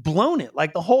 they've blown it.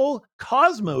 Like the whole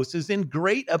cosmos is in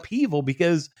great upheaval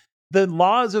because the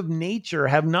laws of nature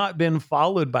have not been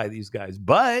followed by these guys.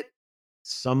 But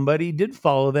somebody did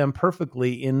follow them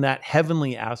perfectly in that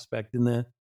heavenly aspect, in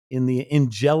the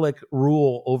angelic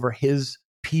rule over his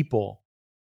people.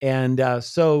 And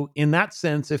so in that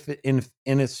sense, and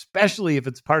especially if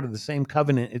it's part of the same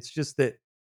covenant, it's just that,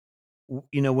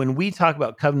 when we talk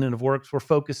about covenant of works, we're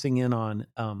focusing in on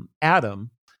Adam.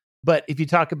 But if you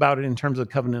talk about it in terms of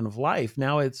covenant of life,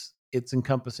 now it's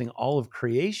encompassing all of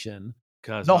creation.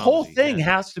 The whole Cosmology. thing Yeah.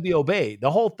 has to be obeyed, the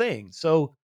whole thing.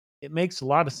 So it makes a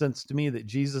lot of sense to me that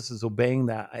Jesus is obeying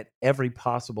that at every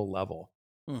possible level.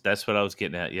 That's what I was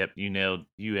getting at. Yep,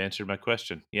 you answered my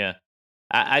question. Yeah.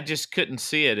 I just couldn't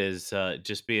see it as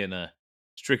just being a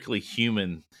strictly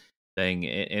human thing.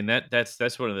 And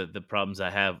that's one of the problems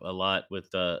I have a lot with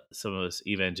some of us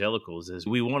evangelicals is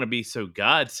we want to be so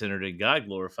God-centered and God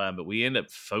glorifying, but we end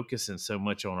up focusing so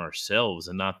much on ourselves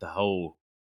and not the whole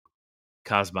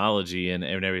cosmology and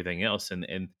everything else.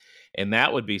 And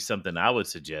that would be something I would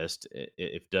suggest,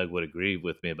 if Doug would agree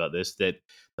with me about this, that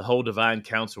the whole divine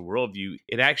counsel worldview,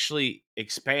 it actually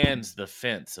expands the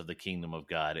fence of the kingdom of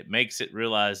God. It makes it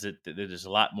realize that there's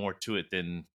a lot more to it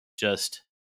than just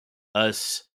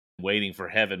us waiting for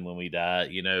heaven when we die,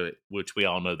 which we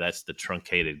all know that's the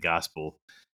truncated gospel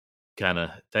kind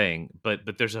of thing. But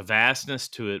there's a vastness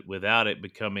to it without it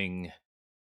becoming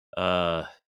uh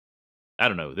I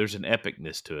don't know. There's an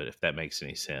epicness to it, if that makes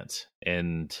any sense.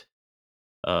 And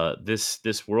this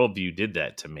worldview did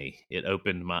that to me. It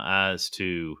opened my eyes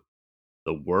to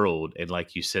the world, and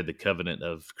like you said, the covenant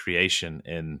of creation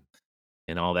and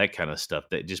all that kind of stuff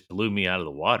that just blew me out of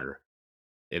the water.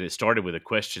 And it started with a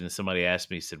question that somebody asked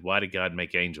me. Said, "Why did God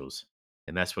make angels?"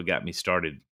 And that's what got me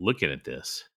started looking at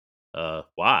this.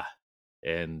 Why?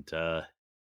 And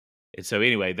and so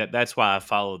anyway, that's why I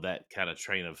followed that kind of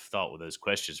train of thought with those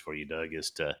questions for you, Doug.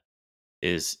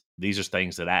 Is these are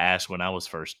things that I asked when I was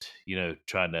first,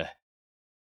 trying to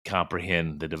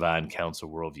comprehend the divine counsel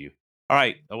worldview. All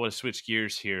right, I want to switch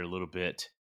gears here a little bit,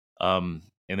 and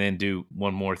then do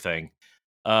one more thing.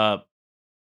 Uh,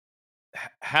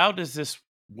 how does this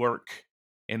work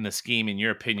in the scheme, in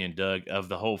your opinion, Doug, of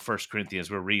the whole First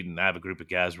Corinthians? We're reading. I have a group of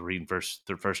guys. We're reading First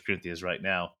Corinthians right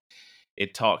now.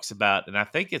 It talks about, and I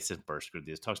think it's in First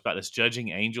Corinthians. Talks about us judging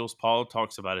angels. Paul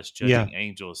talks about us Yeah. judging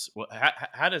angels. Well,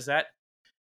 how does that?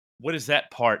 What is that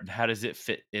part, and how does it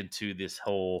fit into this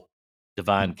whole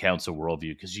divine counsel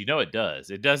worldview? Because it does.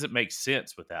 It doesn't make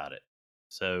sense without it.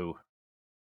 So,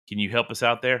 can you help us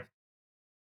out there?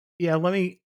 Yeah, let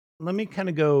me kind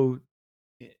of go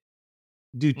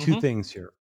do two Mm-hmm. things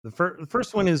here. The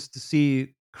first one is to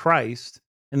see Christ,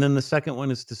 and then the second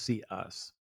one is to see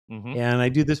us. Mm-hmm. And I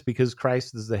do this because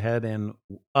Christ is the head, and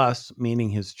us, meaning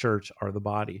His church, are the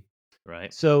body.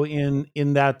 Right. So in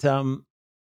that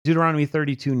Deuteronomy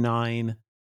 32:9,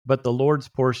 but the Lord's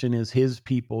portion is His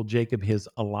people, Jacob His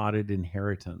allotted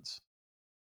inheritance.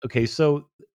 Okay, so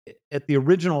at the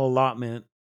original allotment,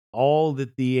 all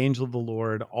that the angel of the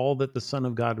Lord, all that the Son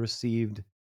of God received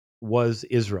was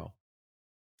Israel.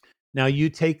 Now you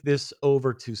take this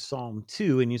over to Psalm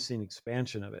 2 and you see an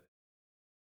expansion of it.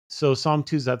 So Psalm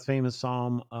 2 is that famous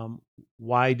psalm.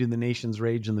 Why do the nations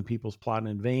rage and the peoples plot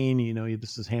in vain?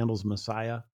 This is Handel's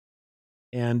Messiah.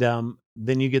 And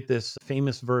then you get this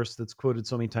famous verse that's quoted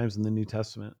so many times in the New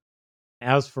Testament.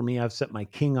 As for me, I've set my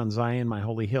king on Zion, my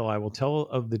holy hill. I will tell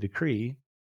of the decree.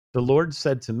 The Lord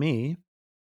said to me,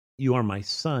 you are my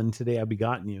son. Today I've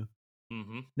begotten you.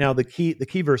 Mm-hmm. Now the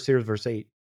key verse here is verse 8.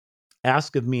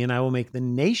 Ask of me, and I will make the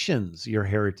nations your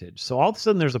heritage. So all of a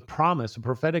sudden, there's a promise, a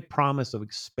prophetic promise of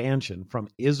expansion from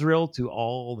Israel to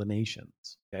all the nations.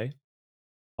 Okay,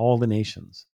 all the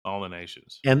nations, All the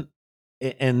nations. and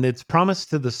it's promised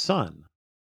to the Son.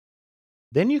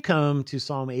 Then you come to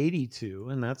Psalm 82,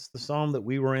 and that's the psalm that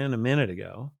we were in a minute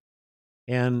ago.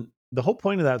 And the whole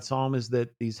point of that psalm is that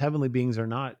these heavenly beings are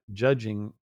not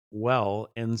judging well,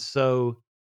 and so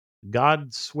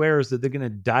God swears that they're going to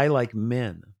die like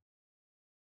men.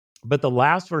 But the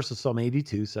last verse of Psalm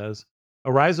 82 says,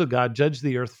 arise, O God, judge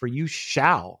the earth, for you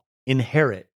shall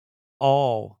inherit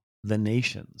all the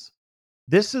nations.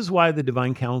 This is why the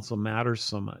divine counsel matters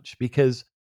so much, because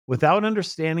without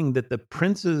understanding that the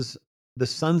princes, the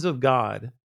sons of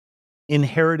God,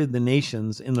 inherited the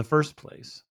nations in the first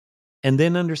place, and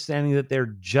then understanding that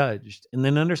they're judged, and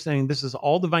then understanding this is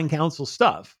all divine counsel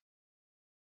stuff,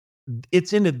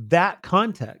 it's into that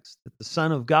context that the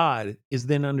Son of God is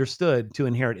then understood to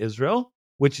inherit Israel,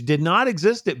 which did not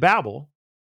exist at Babel.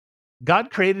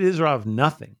 God created Israel out of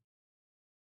nothing.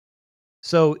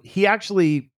 So he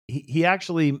actually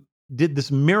did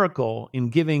this miracle in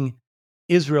giving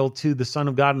Israel to the Son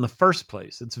of God in the first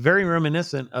place. It's very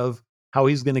reminiscent of how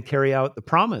he's going to carry out the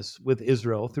promise with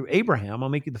Israel through Abraham. I'll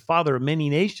make you the father of many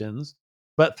nations,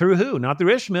 but through who? Not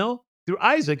through Ishmael, through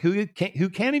Isaac, who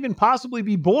can't even possibly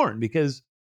be born because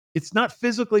it's not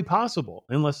physically possible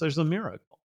unless there's a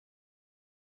miracle,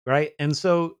 right? And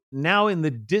so now in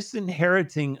the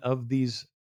disinheriting of these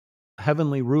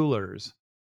heavenly rulers,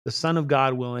 the Son of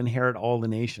God will inherit all the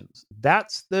nations.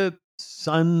 That's the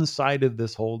Son side of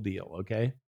this whole deal,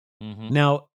 okay? Mm-hmm.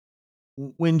 Now,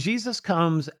 when Jesus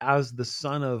comes as the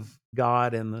Son of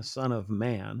God and the Son of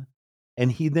Man,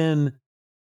 and he then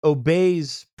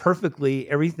obeys perfectly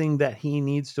everything that he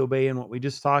needs to obey in what we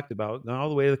just talked about, going all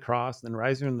the way to the cross, then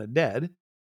rising from the dead,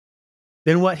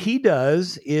 then what he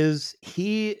does is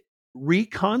he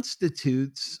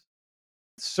reconstitutes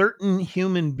certain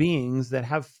human beings that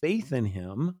have faith in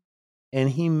him, and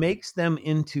he makes them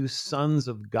into sons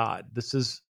of God. This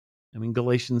is,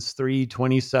 Galatians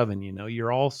 3:27,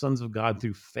 you're all sons of God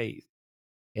through faith.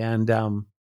 And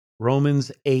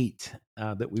Romans 8,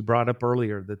 that we brought up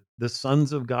earlier, that the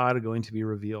sons of God are going to be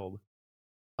revealed.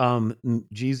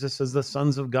 Jesus says the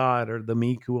sons of God are the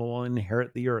meek who will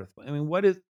inherit the earth.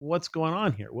 What's going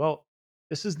on here? Well,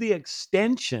 this is the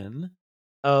extension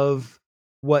of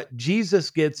what Jesus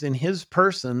gets in his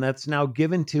person that's now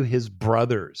given to his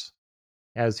brothers,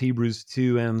 as Hebrews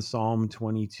 2 and Psalm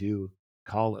 22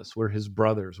 call us. We're his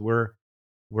brothers. We're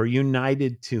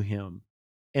united to him.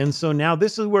 And so now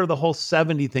this is where the whole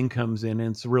 70 thing comes in,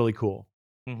 and it's really cool.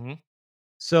 Mm-hmm.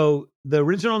 So the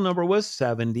original number was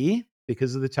 70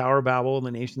 because of the Tower of Babel,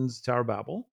 the nation's Tower of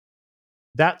Babel.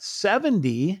 That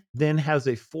 70 then has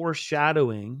a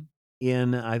foreshadowing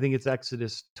in, I think it's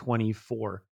Exodus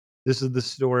 24. This is the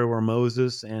story where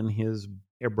Moses and his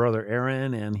brother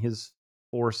Aaron and his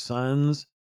 4 sons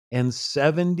and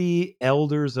 70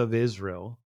 elders of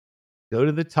Israel go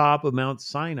to the top of Mount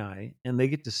Sinai, and they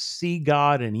get to see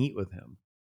God and eat with him.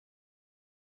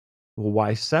 Well,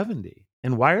 why 70?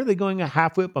 And why are they going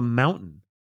halfway up a mountain?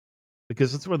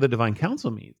 Because that's where the divine council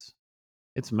meets.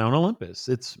 It's Mount Olympus.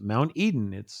 It's Mount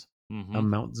Eden. It's Mm-hmm.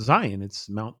 Mount Zion. It's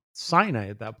Mount Sinai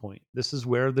at that point. This is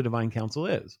where the divine council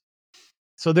is.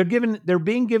 So they're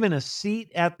being given a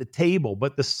seat at the table,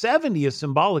 but the 70 is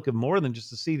symbolic of more than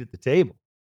just a seat at the table.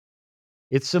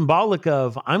 It's symbolic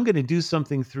of, I'm going to do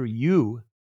something through you,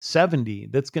 70,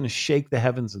 that's going to shake the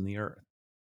heavens and the earth.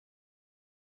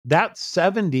 That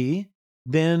 70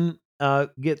 then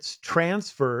gets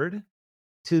transferred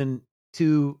to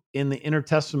in the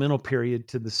intertestamental period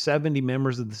to the 70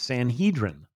 members of the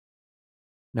Sanhedrin.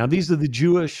 Now, these are the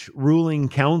Jewish ruling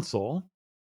council,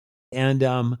 and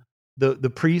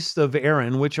the priests of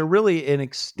Aaron, which are really an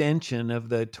extension of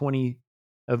the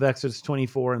of Exodus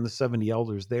 24 and the 70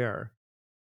 elders there.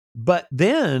 But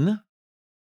then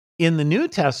in the New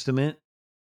Testament,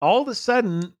 all of a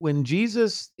sudden, when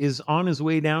Jesus is on his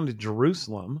way down to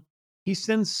Jerusalem, he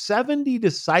sends 70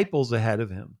 disciples ahead of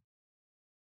him.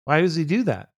 Why does he do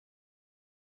that?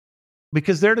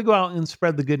 Because they're to go out and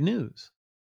spread the good news.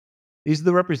 These are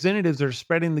the representatives that are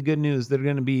spreading the good news that are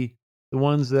going to be the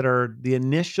ones that are the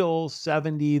initial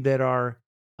 70 that are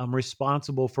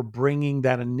responsible for bringing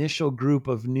that initial group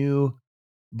of new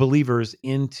believers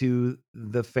into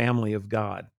the family of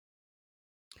God.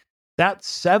 That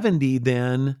 70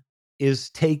 then is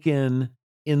taken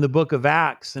in the book of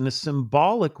Acts in a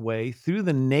symbolic way through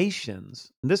the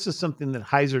nations. And this is something that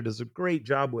Heiser does a great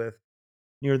job with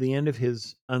near the end of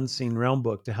his Unseen Realm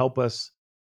book to help us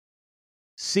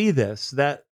see this,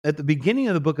 that at the beginning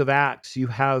of the book of Acts, you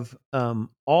have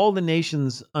all the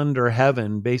nations under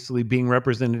heaven basically being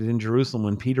represented in Jerusalem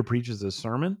when Peter preaches his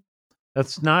sermon.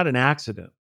 That's not an accident.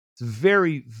 It's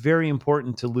very, very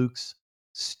important to Luke's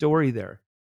story there.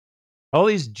 All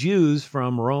these Jews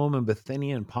from Rome and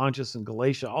Bithynia and Pontus and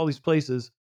Galatia, all these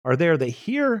places are there. They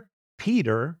hear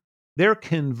Peter, they're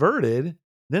converted,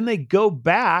 then they go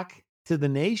back to the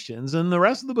nations. And the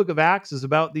rest of the book of Acts is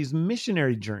about these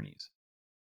missionary journeys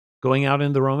going out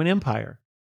into the Roman Empire.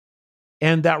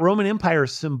 And that Roman Empire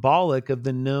is symbolic of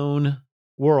the known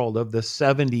world of the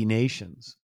 70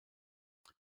 nations.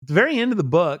 At the very end of the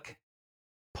book,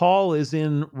 Paul is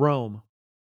in Rome.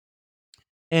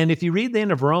 And if you read the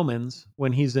end of Romans,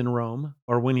 when he's in Rome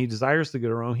or when he desires to go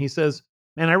to Rome, he says,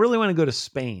 man, I really want to go to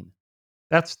Spain.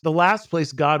 That's the last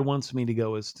place God wants me to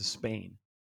go, is to Spain.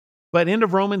 But end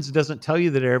of Romans doesn't tell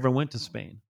you that he ever went to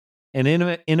Spain. And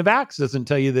end of Acts doesn't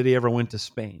tell you that he ever went to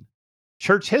Spain.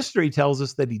 Church history tells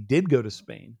us that he did go to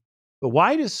Spain. But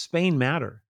why does Spain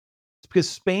matter? It's because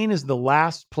Spain is the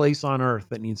last place on earth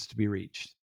that needs to be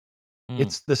reached.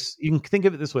 It's this, you can think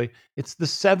of it this way. It's the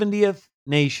 70th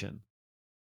nation.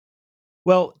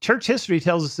 Well, church history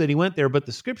tells us that he went there, but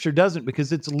the scripture doesn't,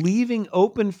 because it's leaving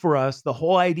open for us the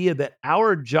whole idea that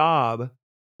our job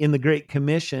in the Great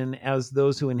Commission as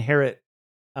those who inherit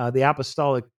the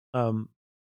apostolic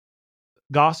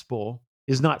gospel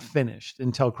is not finished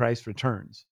until Christ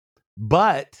returns.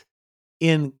 But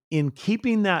in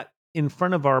keeping that in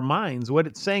front of our minds, what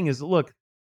it's saying is, look,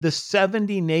 the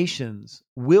 70 nations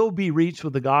will be reached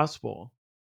with the gospel.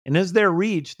 And as they're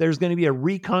reached, there's going to be a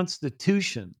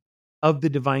reconstitution of the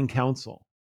divine council.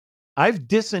 I've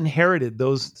disinherited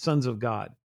those sons of God.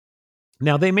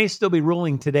 Now, they may still be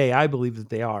ruling today. I believe that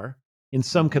they are in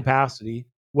some capacity,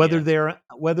 whether they're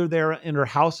under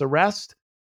house arrest,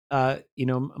 my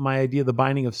idea of the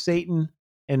binding of Satan,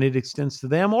 and it extends to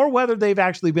them, or whether they've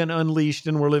actually been unleashed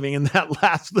and we're living in that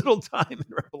last little time in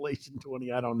Revelation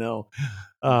 20. I don't know.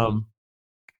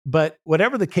 But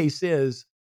whatever the case is,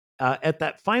 at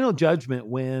that final judgment,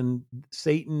 when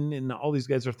Satan and all these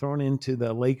guys are thrown into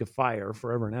the lake of fire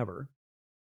forever and ever,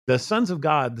 the sons of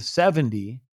God, the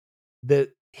 70,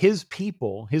 that his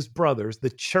people, his brothers,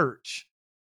 the church,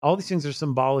 all these things are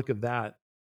symbolic of that.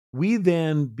 We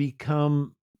then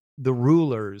become the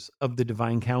rulers of the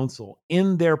divine council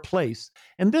in their place.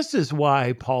 And this is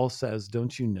why Paul says,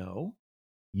 don't you know,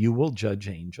 you will judge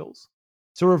angels.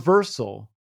 It's a reversal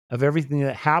of everything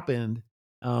that happened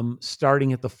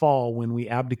starting at the fall, when we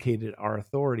abdicated our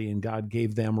authority and God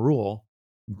gave them rule.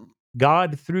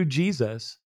 God, through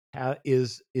Jesus,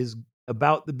 is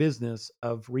about the business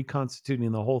of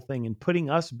reconstituting the whole thing and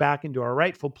putting us back into our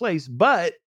rightful place,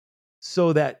 but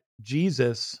so that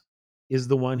Jesus is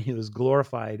the one who is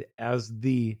glorified as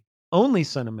the only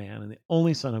Son of Man and the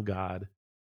only Son of God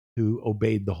who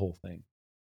obeyed the whole thing.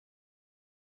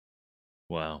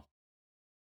 Wow.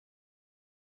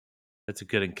 That's a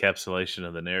good encapsulation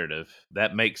of the narrative.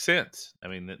 That makes sense. I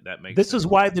mean, that makes This sense. is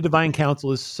why the divine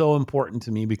council is so important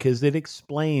to me, because it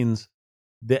explains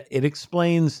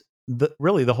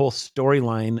really the whole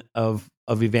storyline of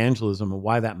evangelism and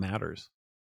why that matters.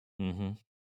 Mm-hmm.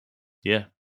 Yeah,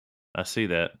 I see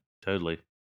that totally.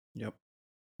 Yep.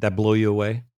 That blow you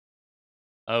away?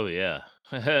 Oh yeah,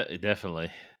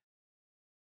 definitely.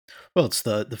 Well, it's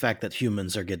the fact that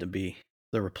humans are going to be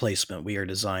the replacement. We are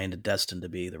designed and destined to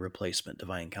be the replacement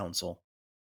divine council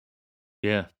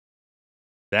Yeah,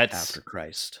 that's. after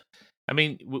Christ. I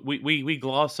mean, we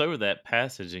gloss over that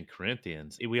passage in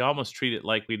Corinthians. We almost treat it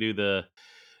like we do the.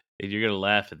 You're gonna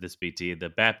laugh at this, BT. The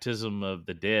baptism of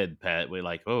the dead, Pat. We're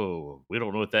like, oh, we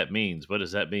don't know what that means. What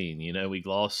does that mean? We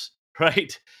gloss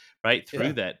right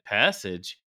through that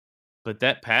passage. But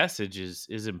that passage is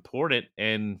important,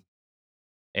 and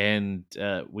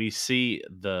we see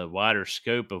the wider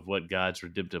scope of what God's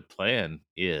redemptive plan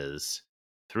is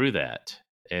through that.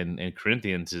 And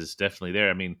Corinthians is definitely there.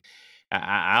 I mean,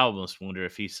 I almost wonder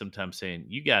if he's sometimes saying,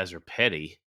 you guys are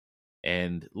petty,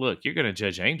 and look, you're going to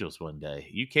judge angels one day.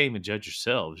 You can't even judge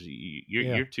yourselves.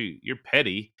 You're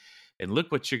petty, and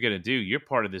look what you're going to do. You're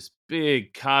part of this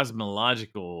big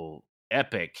cosmological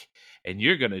epic, and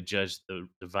you're going to judge the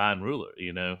divine ruler.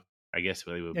 I guess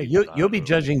they would be You'll be ruler.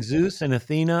 judging Zeus and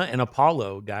Athena and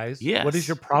Apollo, guys. What is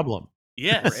your Yes. problem?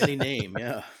 Yes. Or any name,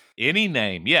 yeah. Any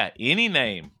name. Yeah, any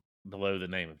name below the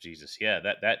name of Jesus. Yeah,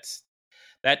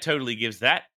 that totally gives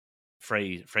that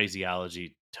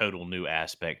phraseology total new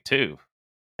aspect too.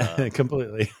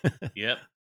 Completely. Yep.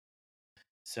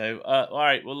 So, all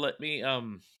right. Well, let me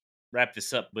wrap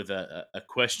this up with a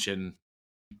question,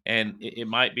 and it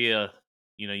might be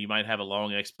you might have a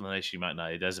long explanation, you might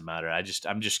not. It doesn't matter.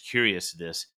 I'm just curious.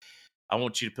 This, I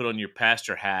want you to put on your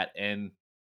pastor hat and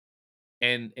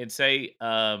say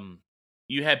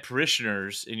you had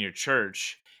parishioners in your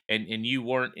church, and you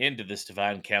weren't into this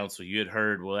divine council. You had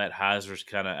heard, well, that Heiser's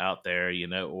kind of out there,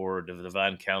 or the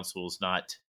divine council is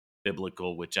not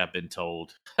biblical, which I've been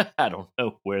told. I don't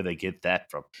know where they get that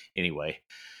from. Anyway,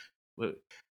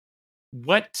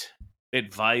 what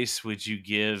advice would you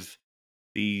give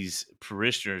these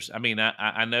parishioners? I mean,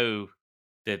 I know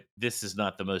that this is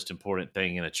not the most important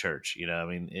thing in a church. I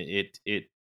mean, it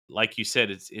like you said,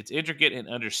 it's intricate in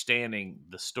understanding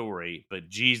the story, but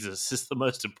Jesus is the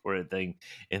most important thing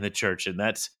in the church, and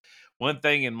that's one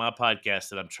thing in my podcast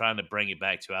that I'm trying to bring it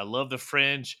back to. I love the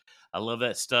fringe. I love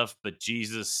that stuff, but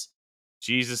Jesus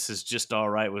is just all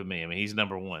right with me. I mean, he's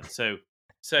number one. So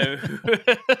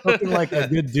Looking like a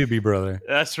good doobie brother.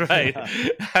 that's right.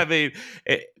 Yeah. I mean,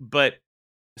 but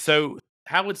so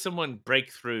how would someone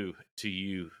break through to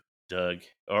you, Doug,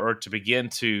 or to begin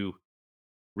to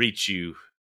reach you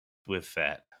with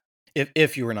that?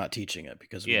 If you were not teaching it,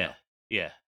 because we Yeah. know.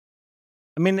 Yeah.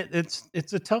 I mean,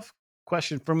 it's a tough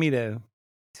question for me to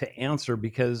answer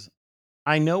because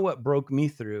I know what broke me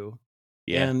through,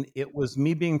 Yeah. and it was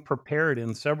me being prepared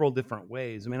in several different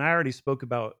ways. I mean, I already spoke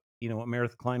about what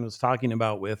Meredith Klein was talking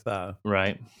about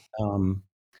Right. um,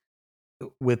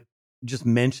 with just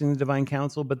mentioning the divine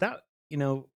counsel, but that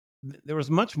there was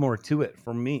much more to it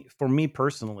for me. For me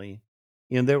personally,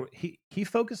 he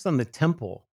focused on the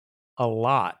temple a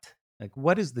lot. Like,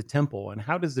 what is the temple, and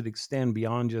how does it extend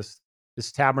beyond just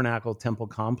this tabernacle temple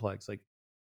complex? Like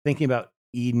thinking about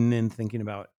Eden, and thinking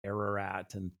about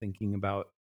Ararat, and thinking about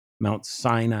Mount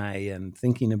Sinai, and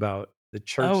thinking about the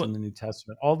church Oh, in the New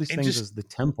Testament. All these and things just as the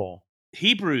temple.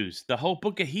 Hebrews, the whole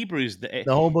book of Hebrews. The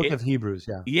whole book of Hebrews.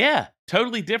 Yeah. Yeah,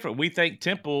 totally different. We think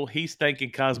temple, he's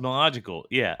thinking cosmological.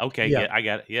 Yeah, okay, Yeah. I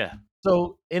got it. Yeah.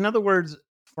 So, in other words,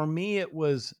 for me, it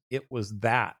was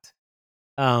that.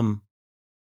 Um,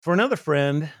 for another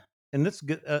friend, and this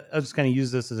I'll just kind of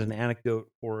use this as an anecdote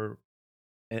or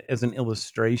as an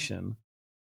illustration.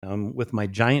 With my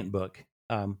giant book,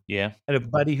 Yeah. I had a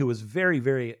buddy who was very,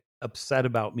 very upset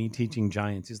about me teaching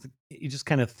giants. He just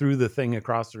kind of threw the thing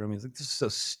across the room. He's like, "This is so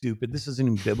stupid. This isn't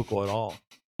even biblical at all."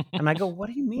 And I go, "What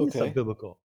do you mean it's not Okay.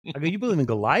 biblical?" I go, "You believe in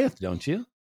Goliath, don't you?"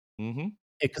 Mhm.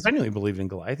 Because I knew he believed in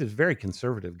Goliath. He was a very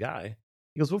conservative guy.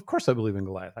 He goes, "Well, of course I believe in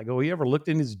Goliath." I go, "Well, you ever looked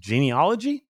in his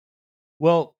genealogy?"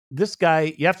 Well, this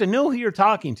guy, you have to know who you're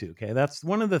talking to. Okay, that's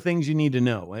one of the things you need to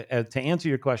know to answer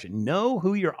your question. Know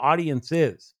who your audience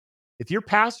is. If your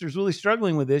pastor's really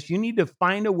struggling with this, you need to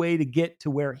find a way to get to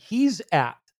where he's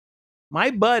at. My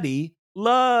buddy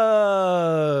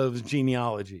loves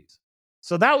genealogies.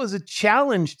 So that was a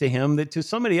challenge to him that to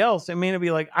somebody else, it may not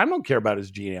be like, I don't care about his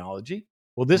genealogy.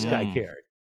 Well, this guy Mm. cared.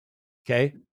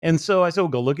 Okay. And so I said, well,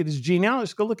 go look at his genealogy.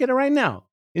 Let's go look at it right now.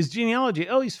 His genealogy.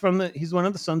 Oh, he's one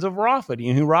of the sons of Rapha. Do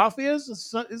you know who Rapha is?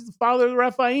 Is the father of the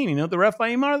Rephaim. You know what the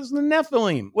Rephaim are? This is the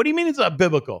Nephilim. What do you mean it's not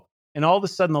biblical? And all of a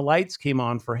sudden the lights came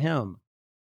on for him.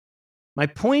 My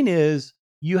point is,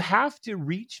 you have to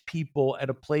reach people at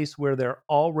a place where they're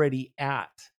already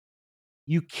at.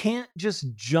 You can't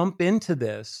just jump into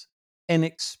this and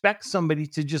expect somebody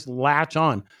to just latch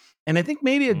on. And I think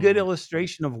maybe a good Mm.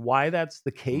 illustration of why that's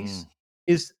the Mm. case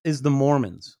is the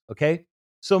Mormons, okay?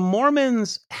 So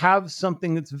Mormons have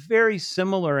something that's very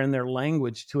similar in their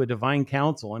language to a divine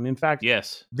counsel. And in fact,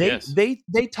 Yes. they Yes. they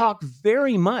they talk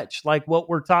very much like what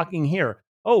we're talking here.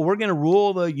 Oh, we're going to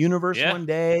rule the universe Yeah. one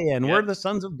day, and we're Yep. the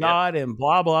sons of Yep. God, and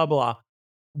blah blah blah.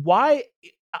 Why?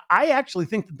 I actually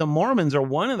think that the Mormons are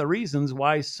one of the reasons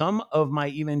why some of my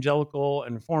evangelical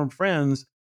and Reformed friends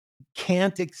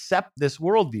can't accept this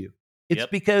worldview. It's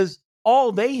Yep. because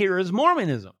all they hear is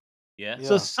Mormonism. Yeah.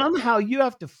 So Yeah. somehow you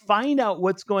have to find out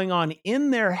what's going on in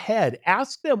their head.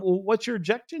 Ask them, well, what's your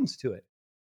objections to it?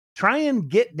 Try and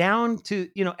get down to,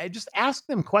 just ask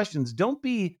them questions. Don't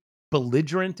be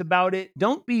belligerent about it.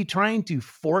 Don't be trying to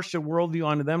force a worldview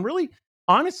onto them. Really,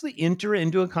 honestly, enter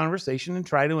into a conversation and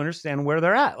try to understand where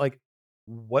they're at. Like,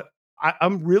 what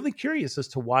I'm really curious as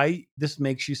to why this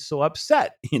makes you so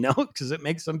upset, because it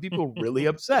makes some people really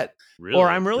upset. Or Really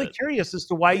I'm really upset. curious as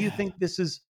to why you think this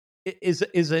is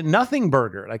a nothing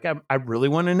burger. Like, I really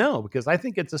want to know, because I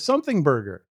think it's a something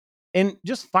burger. And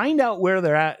just find out where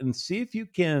they're at and see if you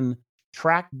can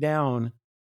track down,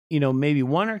 maybe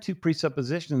one or two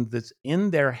presuppositions that's in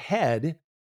their head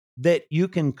that you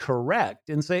can correct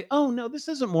and say, "Oh no, this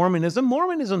isn't Mormonism.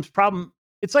 Mormonism's problem."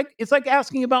 It's like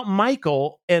asking about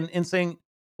Michael and saying,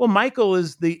 "Well, Michael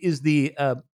is the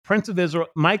Prince of Israel.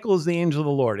 Michael is the angel of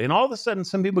the Lord." And all of a sudden,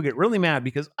 some people get really mad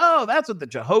because, "Oh, that's what the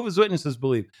Jehovah's Witnesses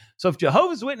believe. So if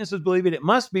Jehovah's Witnesses believe it, it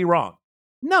must be wrong."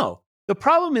 No, the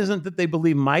problem isn't that they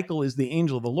believe Michael is the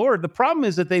angel of the Lord. The problem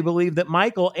is that they believe that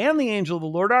Michael and the angel of the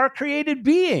Lord are a created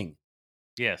being.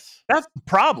 Yes. That's the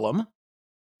problem.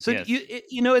 So Yes.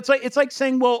 it's like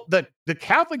saying, well, the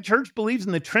Catholic Church believes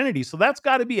in the Trinity, so that's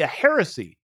got to be a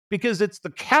heresy because it's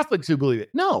the Catholics who believe it.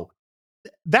 No,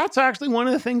 that's actually one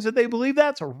of the things that they believe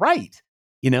that's right.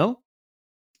 You know,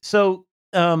 so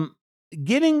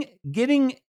getting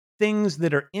things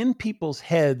that are in people's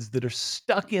heads that are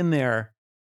stuck in there,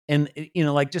 and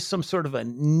like just some sort of a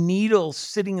needle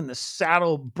sitting in the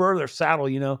saddle, burr their saddle,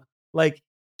 like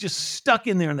just stuck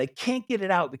in there, and they can't get it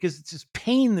out because it's this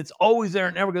pain that's always there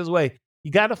and never goes away.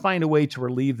 you got to find a way to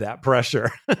relieve that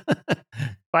pressure.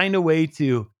 Find a way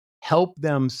to help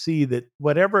them see that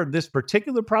whatever this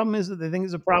particular problem is that they think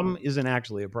is a problem isn't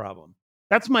actually a problem.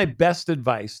 That's my best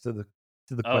advice to the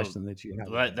Oh, question that you have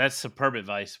there. that's superb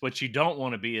advice. What you don't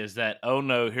want to be is that, oh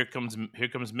no, here comes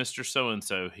Mr. So and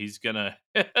so. He's gonna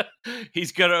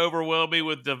he's gonna overwhelm me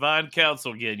with divine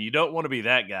counsel again. You don't want to be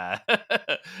that guy.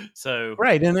 So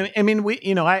Right. And I mean,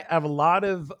 I have a lot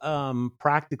of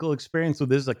practical experience with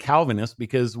this as a Calvinist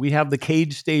because we have the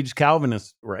cage stage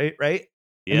Calvinists, right? Right.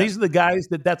 And yeah, these are the guys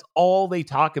that's all they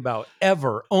talk about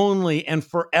ever, only, and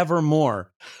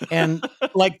forevermore. And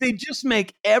like they just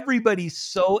make everybody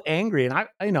so angry. And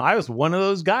I was one of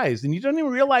those guys. And you don't even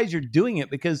realize you're doing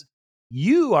it because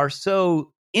you are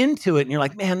so into it. And you're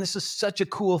like, man, this is such a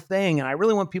cool thing. And I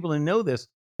really want people to know this.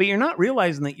 But you're not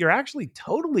realizing that you're actually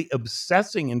totally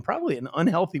obsessing in probably an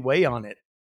unhealthy way on it.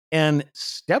 And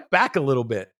step back a little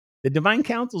bit. The divine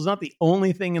counsel is not the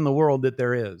only thing in the world that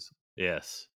there is.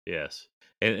 yes, yes.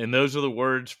 And those are the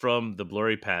words from the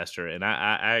blurry pastor, and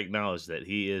I acknowledge that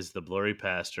he is the blurry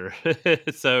pastor.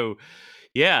 So,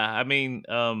 yeah, I mean,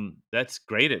 that's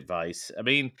great advice. I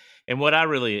mean, and what I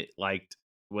really liked,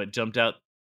 what jumped out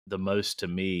the most to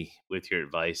me with your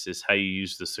advice is how you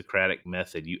use the Socratic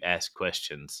method. You ask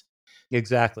questions.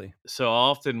 Exactly. So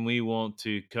often we want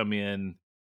to come in.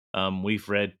 We've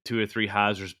read 2 or 3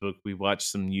 Heiser's book. We watched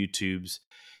some YouTubes,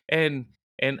 and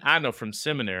I know from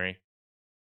seminary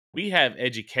we have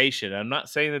education. I'm not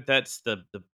saying that that's the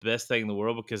best thing in the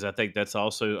world because I think that's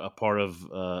also a part of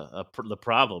the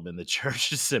problem in the church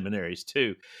seminaries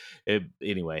too.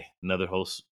 Anyway, another whole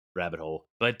rabbit hole.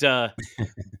 But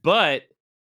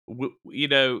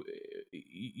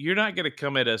you're not going to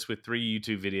come at us with 3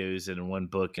 YouTube videos and 1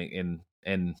 book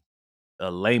and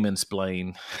a layman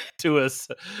explain to us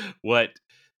what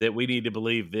that we need to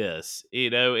believe this,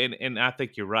 and I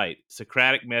think you're right.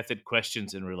 Socratic method,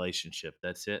 questions, and relationship.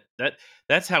 That's it.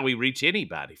 That's how we reach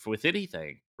anybody with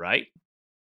anything, right?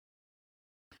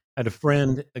 I had a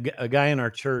friend, a guy in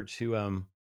our church who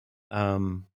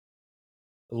um,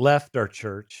 left our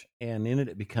church and ended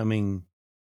up becoming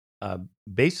uh,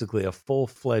 basically a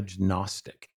full-fledged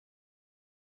Gnostic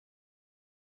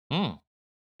Hmm.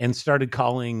 and started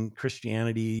calling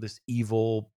Christianity this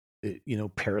evil,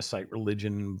 parasite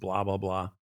religion, blah, blah, blah.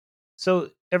 So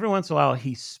every once in a while,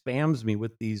 he spams me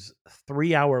with these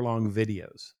 3-hour long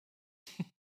videos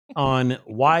on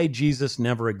why Jesus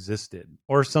never existed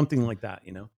or something like that,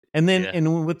 And then Yeah.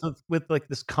 and with like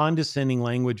this condescending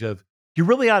language of you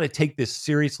really ought to take this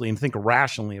seriously and think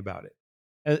rationally about it.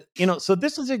 So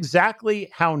this is exactly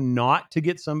how not to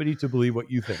get somebody to believe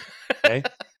what you think. Okay.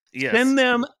 Yes. Send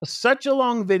them such a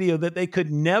long video that they could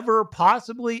never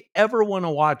possibly ever want to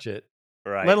watch it,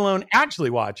 let Right. alone actually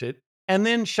watch it, and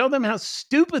then show them how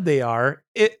stupid they are,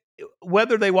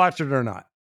 whether they watch it or not.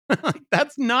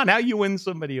 That's not how you win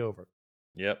somebody over.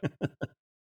 Yep.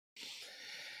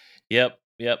 Yep.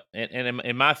 Yep.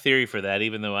 And my theory for that,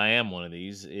 even though I am one of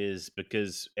these, is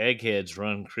because eggheads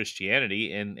run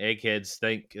Christianity, and eggheads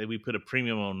think that we put a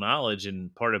premium on knowledge,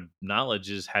 and part of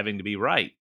knowledge is having to be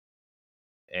right.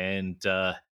 And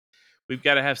we've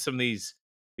got to have some of these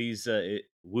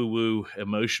woo woo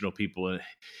emotional people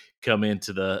come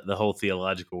into the whole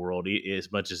theological world.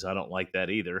 As much as I don't like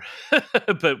that either,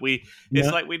 but it's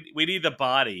Yeah. like we need the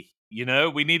body.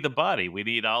 We need the body. We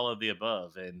need all of the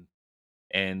above,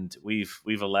 and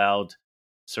we've allowed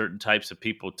certain types of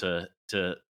people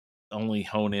to only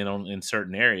hone in on in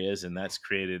certain areas, and that's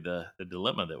created the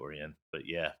dilemma that we're in. But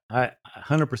yeah, I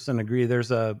 100% agree.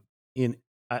 There's in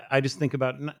I just think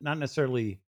about not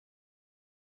necessarily.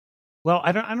 Well,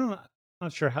 I don't know. I'm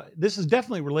not sure how this is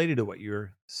definitely related to what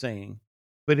you're saying,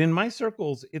 but in my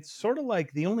circles, it's sort of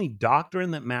like the only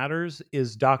doctrine that matters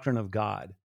is doctrine of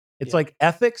God. It's yeah, like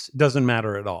ethics doesn't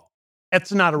matter at all.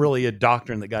 It's not really a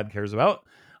doctrine that God cares about.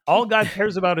 All God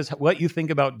cares about is what you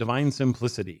think about divine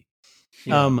simplicity.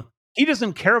 yeah, He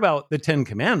doesn't care about the 10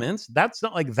 commandments. That's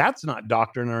not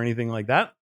doctrine or anything like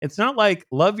that. It's not like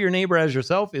love your neighbor as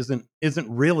yourself isn't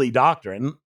really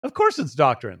doctrine. Of course it's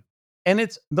doctrine. And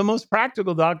it's the most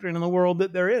practical doctrine in the world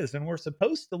that there is. And we're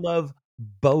supposed to love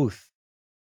both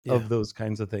Yeah. of those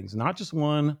kinds of things, not just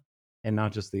one and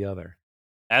not just the other.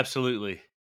 absolutely.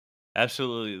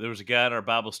 Absolutely. There was a guy in our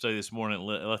Bible study this morning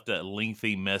left that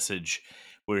lengthy message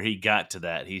where he got to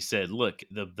that. He said, "Look,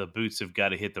 the boots have got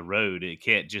to hit the road. It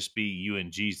can't just be you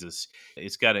and Jesus.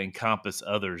 It's got to encompass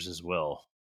others as well."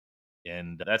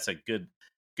 And that's a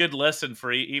good lesson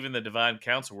for even the divine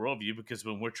counsel worldview, because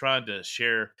when we're trying to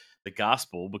share the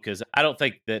gospel, because I don't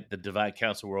think that the divine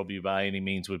counsel worldview by any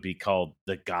means would be called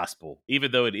the gospel,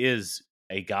 even though it is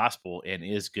a gospel and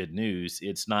is good news.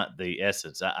 It's not the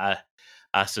essence. I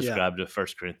subscribe to 1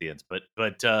 Corinthians, but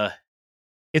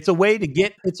it's a way to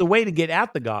get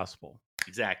at the gospel.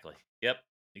 exactly. Yep.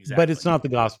 Exactly. But it's not the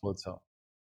gospel itself.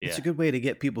 It's a good way to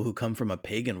get people who come from a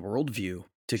pagan worldview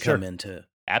to Sure. come into.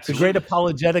 It's a great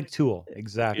apologetic tool.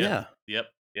 Exactly. Yeah. Yep.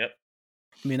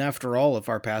 I mean, after all, if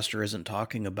our pastor isn't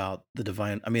talking about the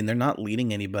divine, I mean, they're not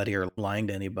leading anybody or lying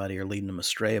to anybody or leading them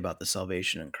astray about the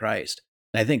salvation in Christ.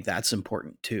 And I think that's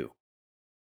important too.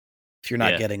 If you're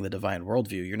not getting the divine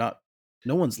worldview,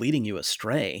 no one's leading you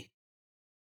astray.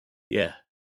 Yeah.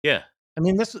 I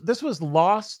mean, this was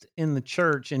lost in the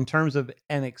church in terms of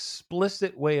an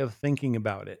explicit way of thinking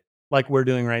about it, like we're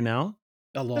doing right now.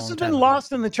 This has been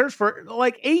lost in the church for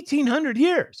like 1,800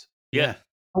 years. Yeah.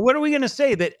 What are we going to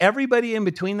say? That everybody in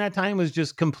between that time was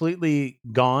just completely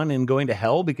gone and going to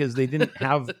hell because they didn't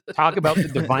talk about the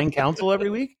divine counsel every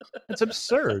week? That's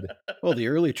absurd. Well, the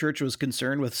early church was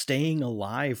concerned with staying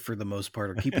alive for the most part,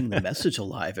 or keeping the message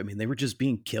alive. I mean, they were just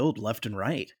being killed left and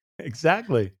right.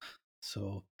 Exactly.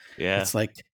 So yeah, it's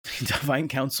like divine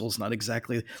counsel is not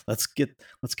exactly let's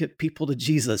get people to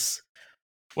Jesus.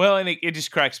 Well, and it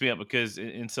just cracks me up because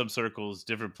in some circles,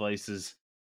 different places,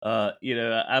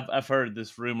 I've heard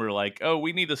this rumor like, oh,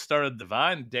 we need to start a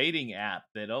divine dating app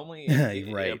that only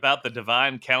right. about the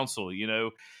divine counsel,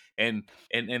 and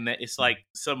that it's like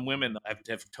some women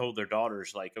have told their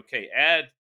daughters like, okay,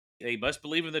 they must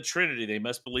believe in the Trinity, they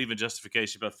must believe in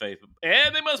justification by faith,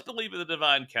 and they must believe in the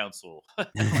divine counsel.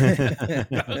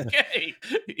 Okay.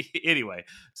 Anyway,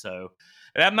 so,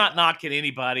 and I'm not knocking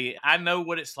anybody. I know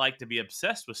what it's like to be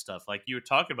obsessed with stuff like you were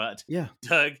talking about. Yeah,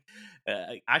 Doug.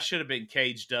 I should have been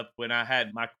caged up when I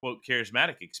had my quote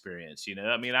charismatic experience.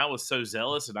 I mean, I was so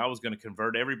zealous and I was going to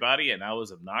convert everybody, and I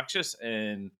was obnoxious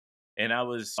and I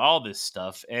was all this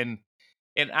stuff. And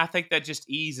I think that just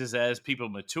eases as people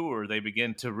mature. They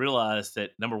begin to realize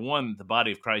that, number one, the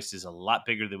body of Christ is a lot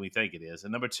bigger than we think it is.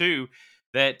 And number two,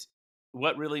 that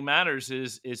what really matters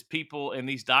is people, and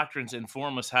these doctrines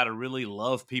inform us how to really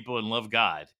love people and love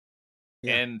God.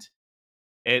 Yeah. And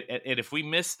if we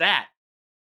miss that,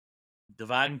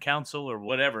 divine counsel or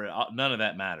whatever, none of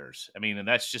that matters. I mean, and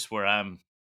that's just where I'm,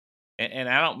 and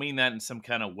I don't mean that in some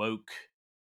kind of woke,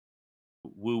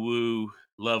 woo-woo,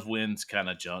 love wins kind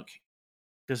of junk.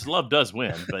 Because love does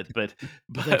win, but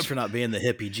thanks for not being the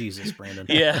hippie Jesus, Brandon.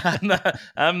 Yeah,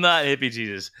 I'm not hippie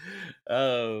Jesus.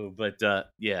 Oh, but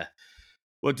yeah.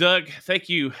 Well, Doug, thank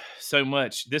you so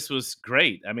much. This was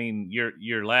great. I mean,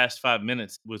 your last 5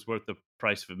 minutes was worth the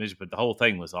price of admission, but the whole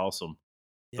thing was awesome.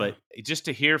 Yeah. But just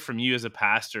to hear from you as a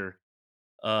pastor,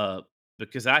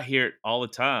 because I hear it all the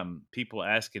time, people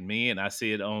asking me, and I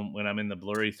see it when I'm in the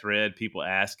blurry thread, people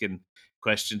asking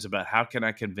questions about how can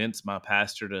I convince my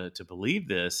pastor to believe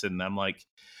this? And I'm like,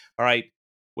 all right,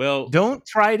 well, don't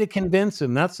try to convince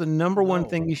him. That's the number one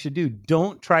thing you should do.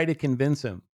 Don't try to convince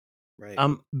him. Right.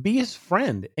 Be his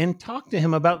friend and talk to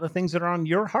him about the things that are on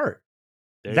your heart.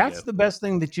 That's the best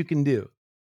thing that you can do,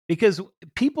 because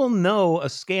people know a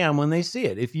scam when they see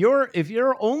it. If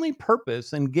your only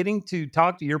purpose in getting to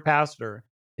talk to your pastor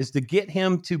is to get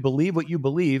him to believe what you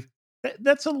believe,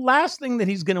 that's the last thing that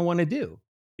he's going to want to do.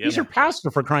 Yep. He's your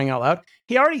pastor, for crying out loud.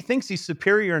 He already thinks he's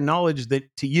superior in knowledge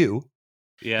to you.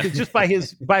 Yeah. Just by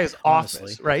his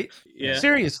office, right? Yeah.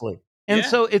 Seriously. And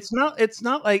so it's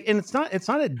not like, and it's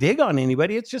not a dig on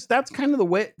anybody. It's just, that's kind of the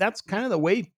way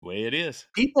it is.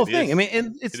 People think. I mean,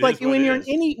 and it's like when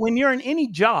you're in any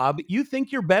job, you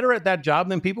think you're better at that job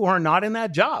than people who are not in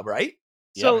that job, right?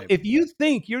 Yeah, so if you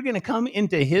think you're going to come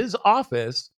into his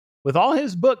office with all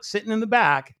his books sitting in the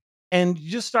back and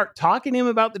just start talking to him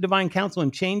about the divine counsel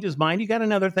and change his mind, you got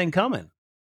another thing coming.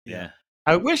 Yeah.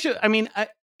 I wish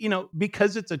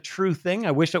because it's a true thing,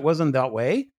 I wish it wasn't that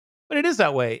way, but it is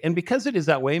that way. And because it is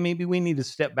that way, maybe we need to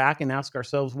step back and ask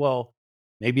ourselves, well,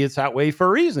 maybe it's that way for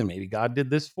a reason. Maybe God did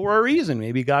this for a reason.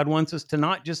 Maybe God wants us to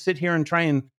not just sit here and try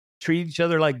and treat each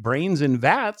other like brains in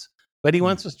vats, but he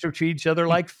wants us to treat each other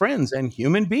like friends and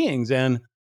human beings and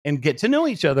get to know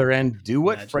each other and do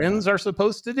what friends are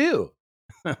supposed to do.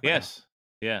 Yes.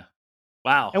 Yeah.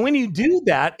 Wow. And when you do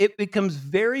that, it becomes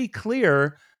very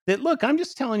clear that, look, I'm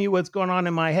just telling you what's going on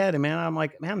in my head. And I'm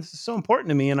like, man, this is so important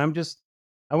to me. And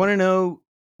I want to know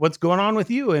what's going on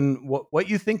with you and what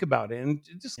you think about it. And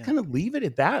just kind of leave it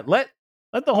at that. Let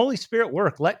the Holy Spirit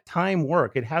work. Let time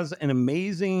work. It has an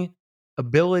amazing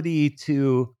ability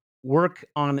to work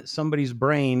on somebody's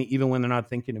brain, even when they're not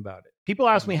thinking about it. People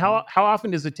ask me, how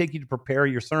often does it take you to prepare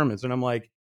your sermons? And I'm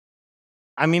like,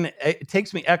 I mean, it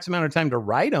takes me X amount of time to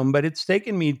write them, but it's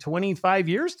taken me 25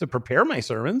 years to prepare my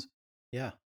sermons.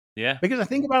 Yeah. Yeah. Because I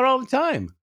think about it all the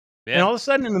time. And all of a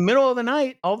sudden, in the middle of the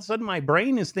night, all of a sudden, my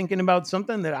brain is thinking about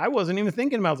something that I wasn't even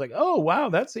thinking about. It's like, oh, wow,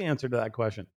 that's the answer to that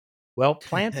question. Well,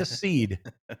 plant a seed.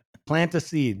 Plant a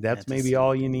seed. That's Plant a maybe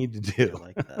all seed. you need to do. I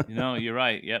like that. You're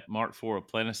right. Yep. Mark 4,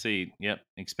 plant a seed. Yep.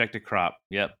 Expect a crop.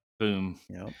 Yep. Boom.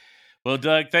 Yep. Well,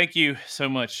 Doug, thank you so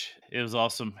much. It was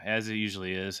awesome, as it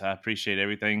usually is. I appreciate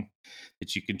everything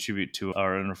that you contribute to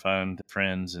our unrefined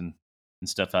friends and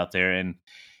stuff out there.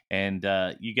 And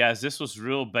you guys, this was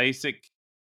real basic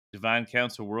Divine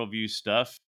Council Worldview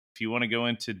stuff. If you want to go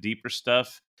into deeper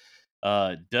stuff,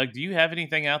 Doug, do you have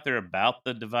anything out there about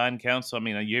the Divine Council? I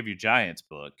mean, you have your Giants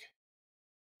book.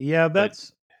 Yeah, But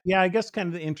I guess kind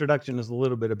of the introduction is a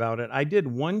little bit about it. I did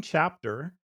one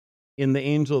chapter in the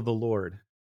Angel of the Lord.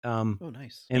 Oh,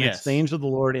 nice. And it's the Angel of the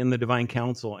Lord in the Divine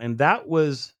Council. And that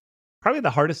was probably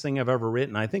the hardest thing I've ever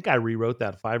written. I think I rewrote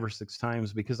that 5 or 6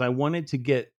 times because I wanted to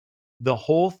get the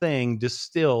whole thing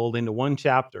distilled into one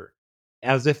chapter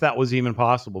as if that was even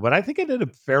possible. But I think I did a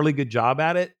fairly good job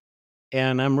at it.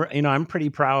 And I'm pretty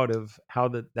proud of how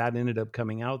that ended up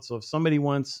coming out. So if somebody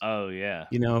wants,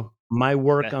 my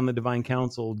work on the Divine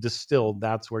Council distilled,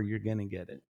 that's where you're going to get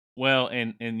it. Well,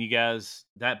 and you guys,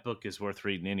 that book is worth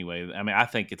reading anyway. I mean, I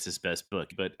think it's his best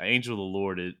book, but Angel of the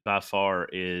Lord by far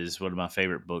is one of my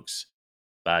favorite books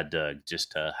by Doug,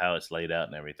 just how it's laid out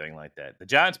and everything like that. The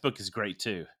Giants book is great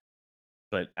too,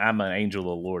 but I'm an Angel of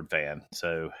the Lord fan.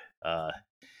 So,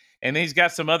 and he's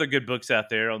got some other good books out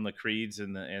there on the creeds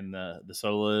and the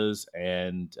solas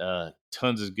and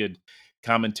tons of good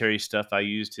commentary stuff. I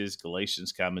used his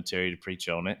Galatians commentary to preach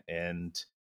on it. And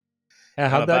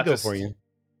how'd that go for you?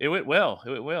 It went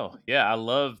well. Yeah, I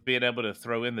love being able to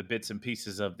throw in the bits and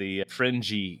pieces of the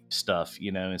fringy stuff,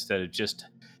 instead of just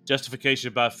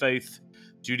justification by faith,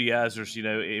 Judaizers.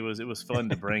 It was fun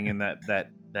to bring in that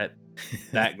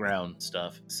background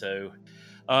stuff. So,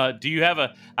 do you have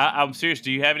I'm serious.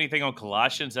 Do you have anything on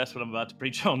Colossians? That's what I'm about to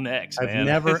preach on next, man.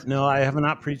 I have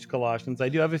not preached Colossians. I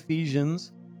do have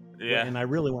Ephesians. Yeah. And I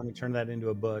really want to turn that into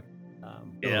a book.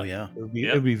 Yeah.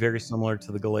 It would be very similar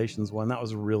to the Galatians one. That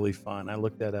was really fun. I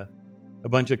looked at a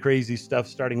bunch of crazy stuff,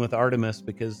 starting with Artemis,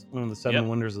 because one of the 7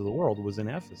 wonders of the world was in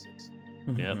Ephesus.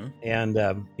 Yep. And,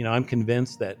 I'm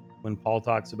convinced that when Paul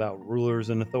talks about rulers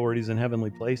and authorities in heavenly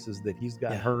places, that he's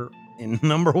got her in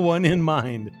number 1 in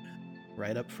mind.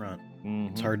 Right up front. Mm-hmm.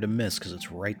 It's hard to miss because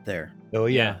it's right there. Oh,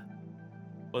 yeah.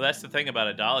 Well, that's the thing about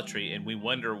idolatry, and we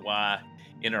wonder why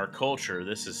in our culture,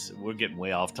 we're getting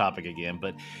way off topic again,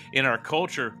 but in our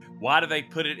culture, why do they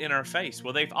put it in our face?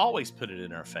 Well, they've always put it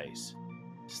in our face.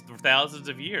 For thousands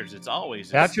of years, it's always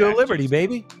Statue of Liberty,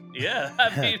 baby. Yeah,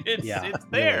 I mean, it's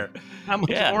there. Really. How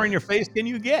much more in your face can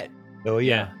you get? Oh,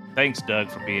 yeah. Thanks, Doug,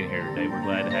 for being here today. We're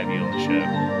glad to have you on the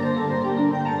show.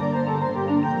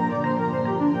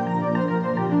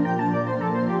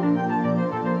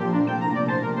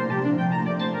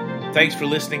 Thanks for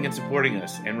listening and supporting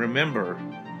us. And remember,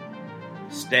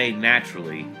 stay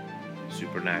naturally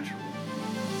supernatural.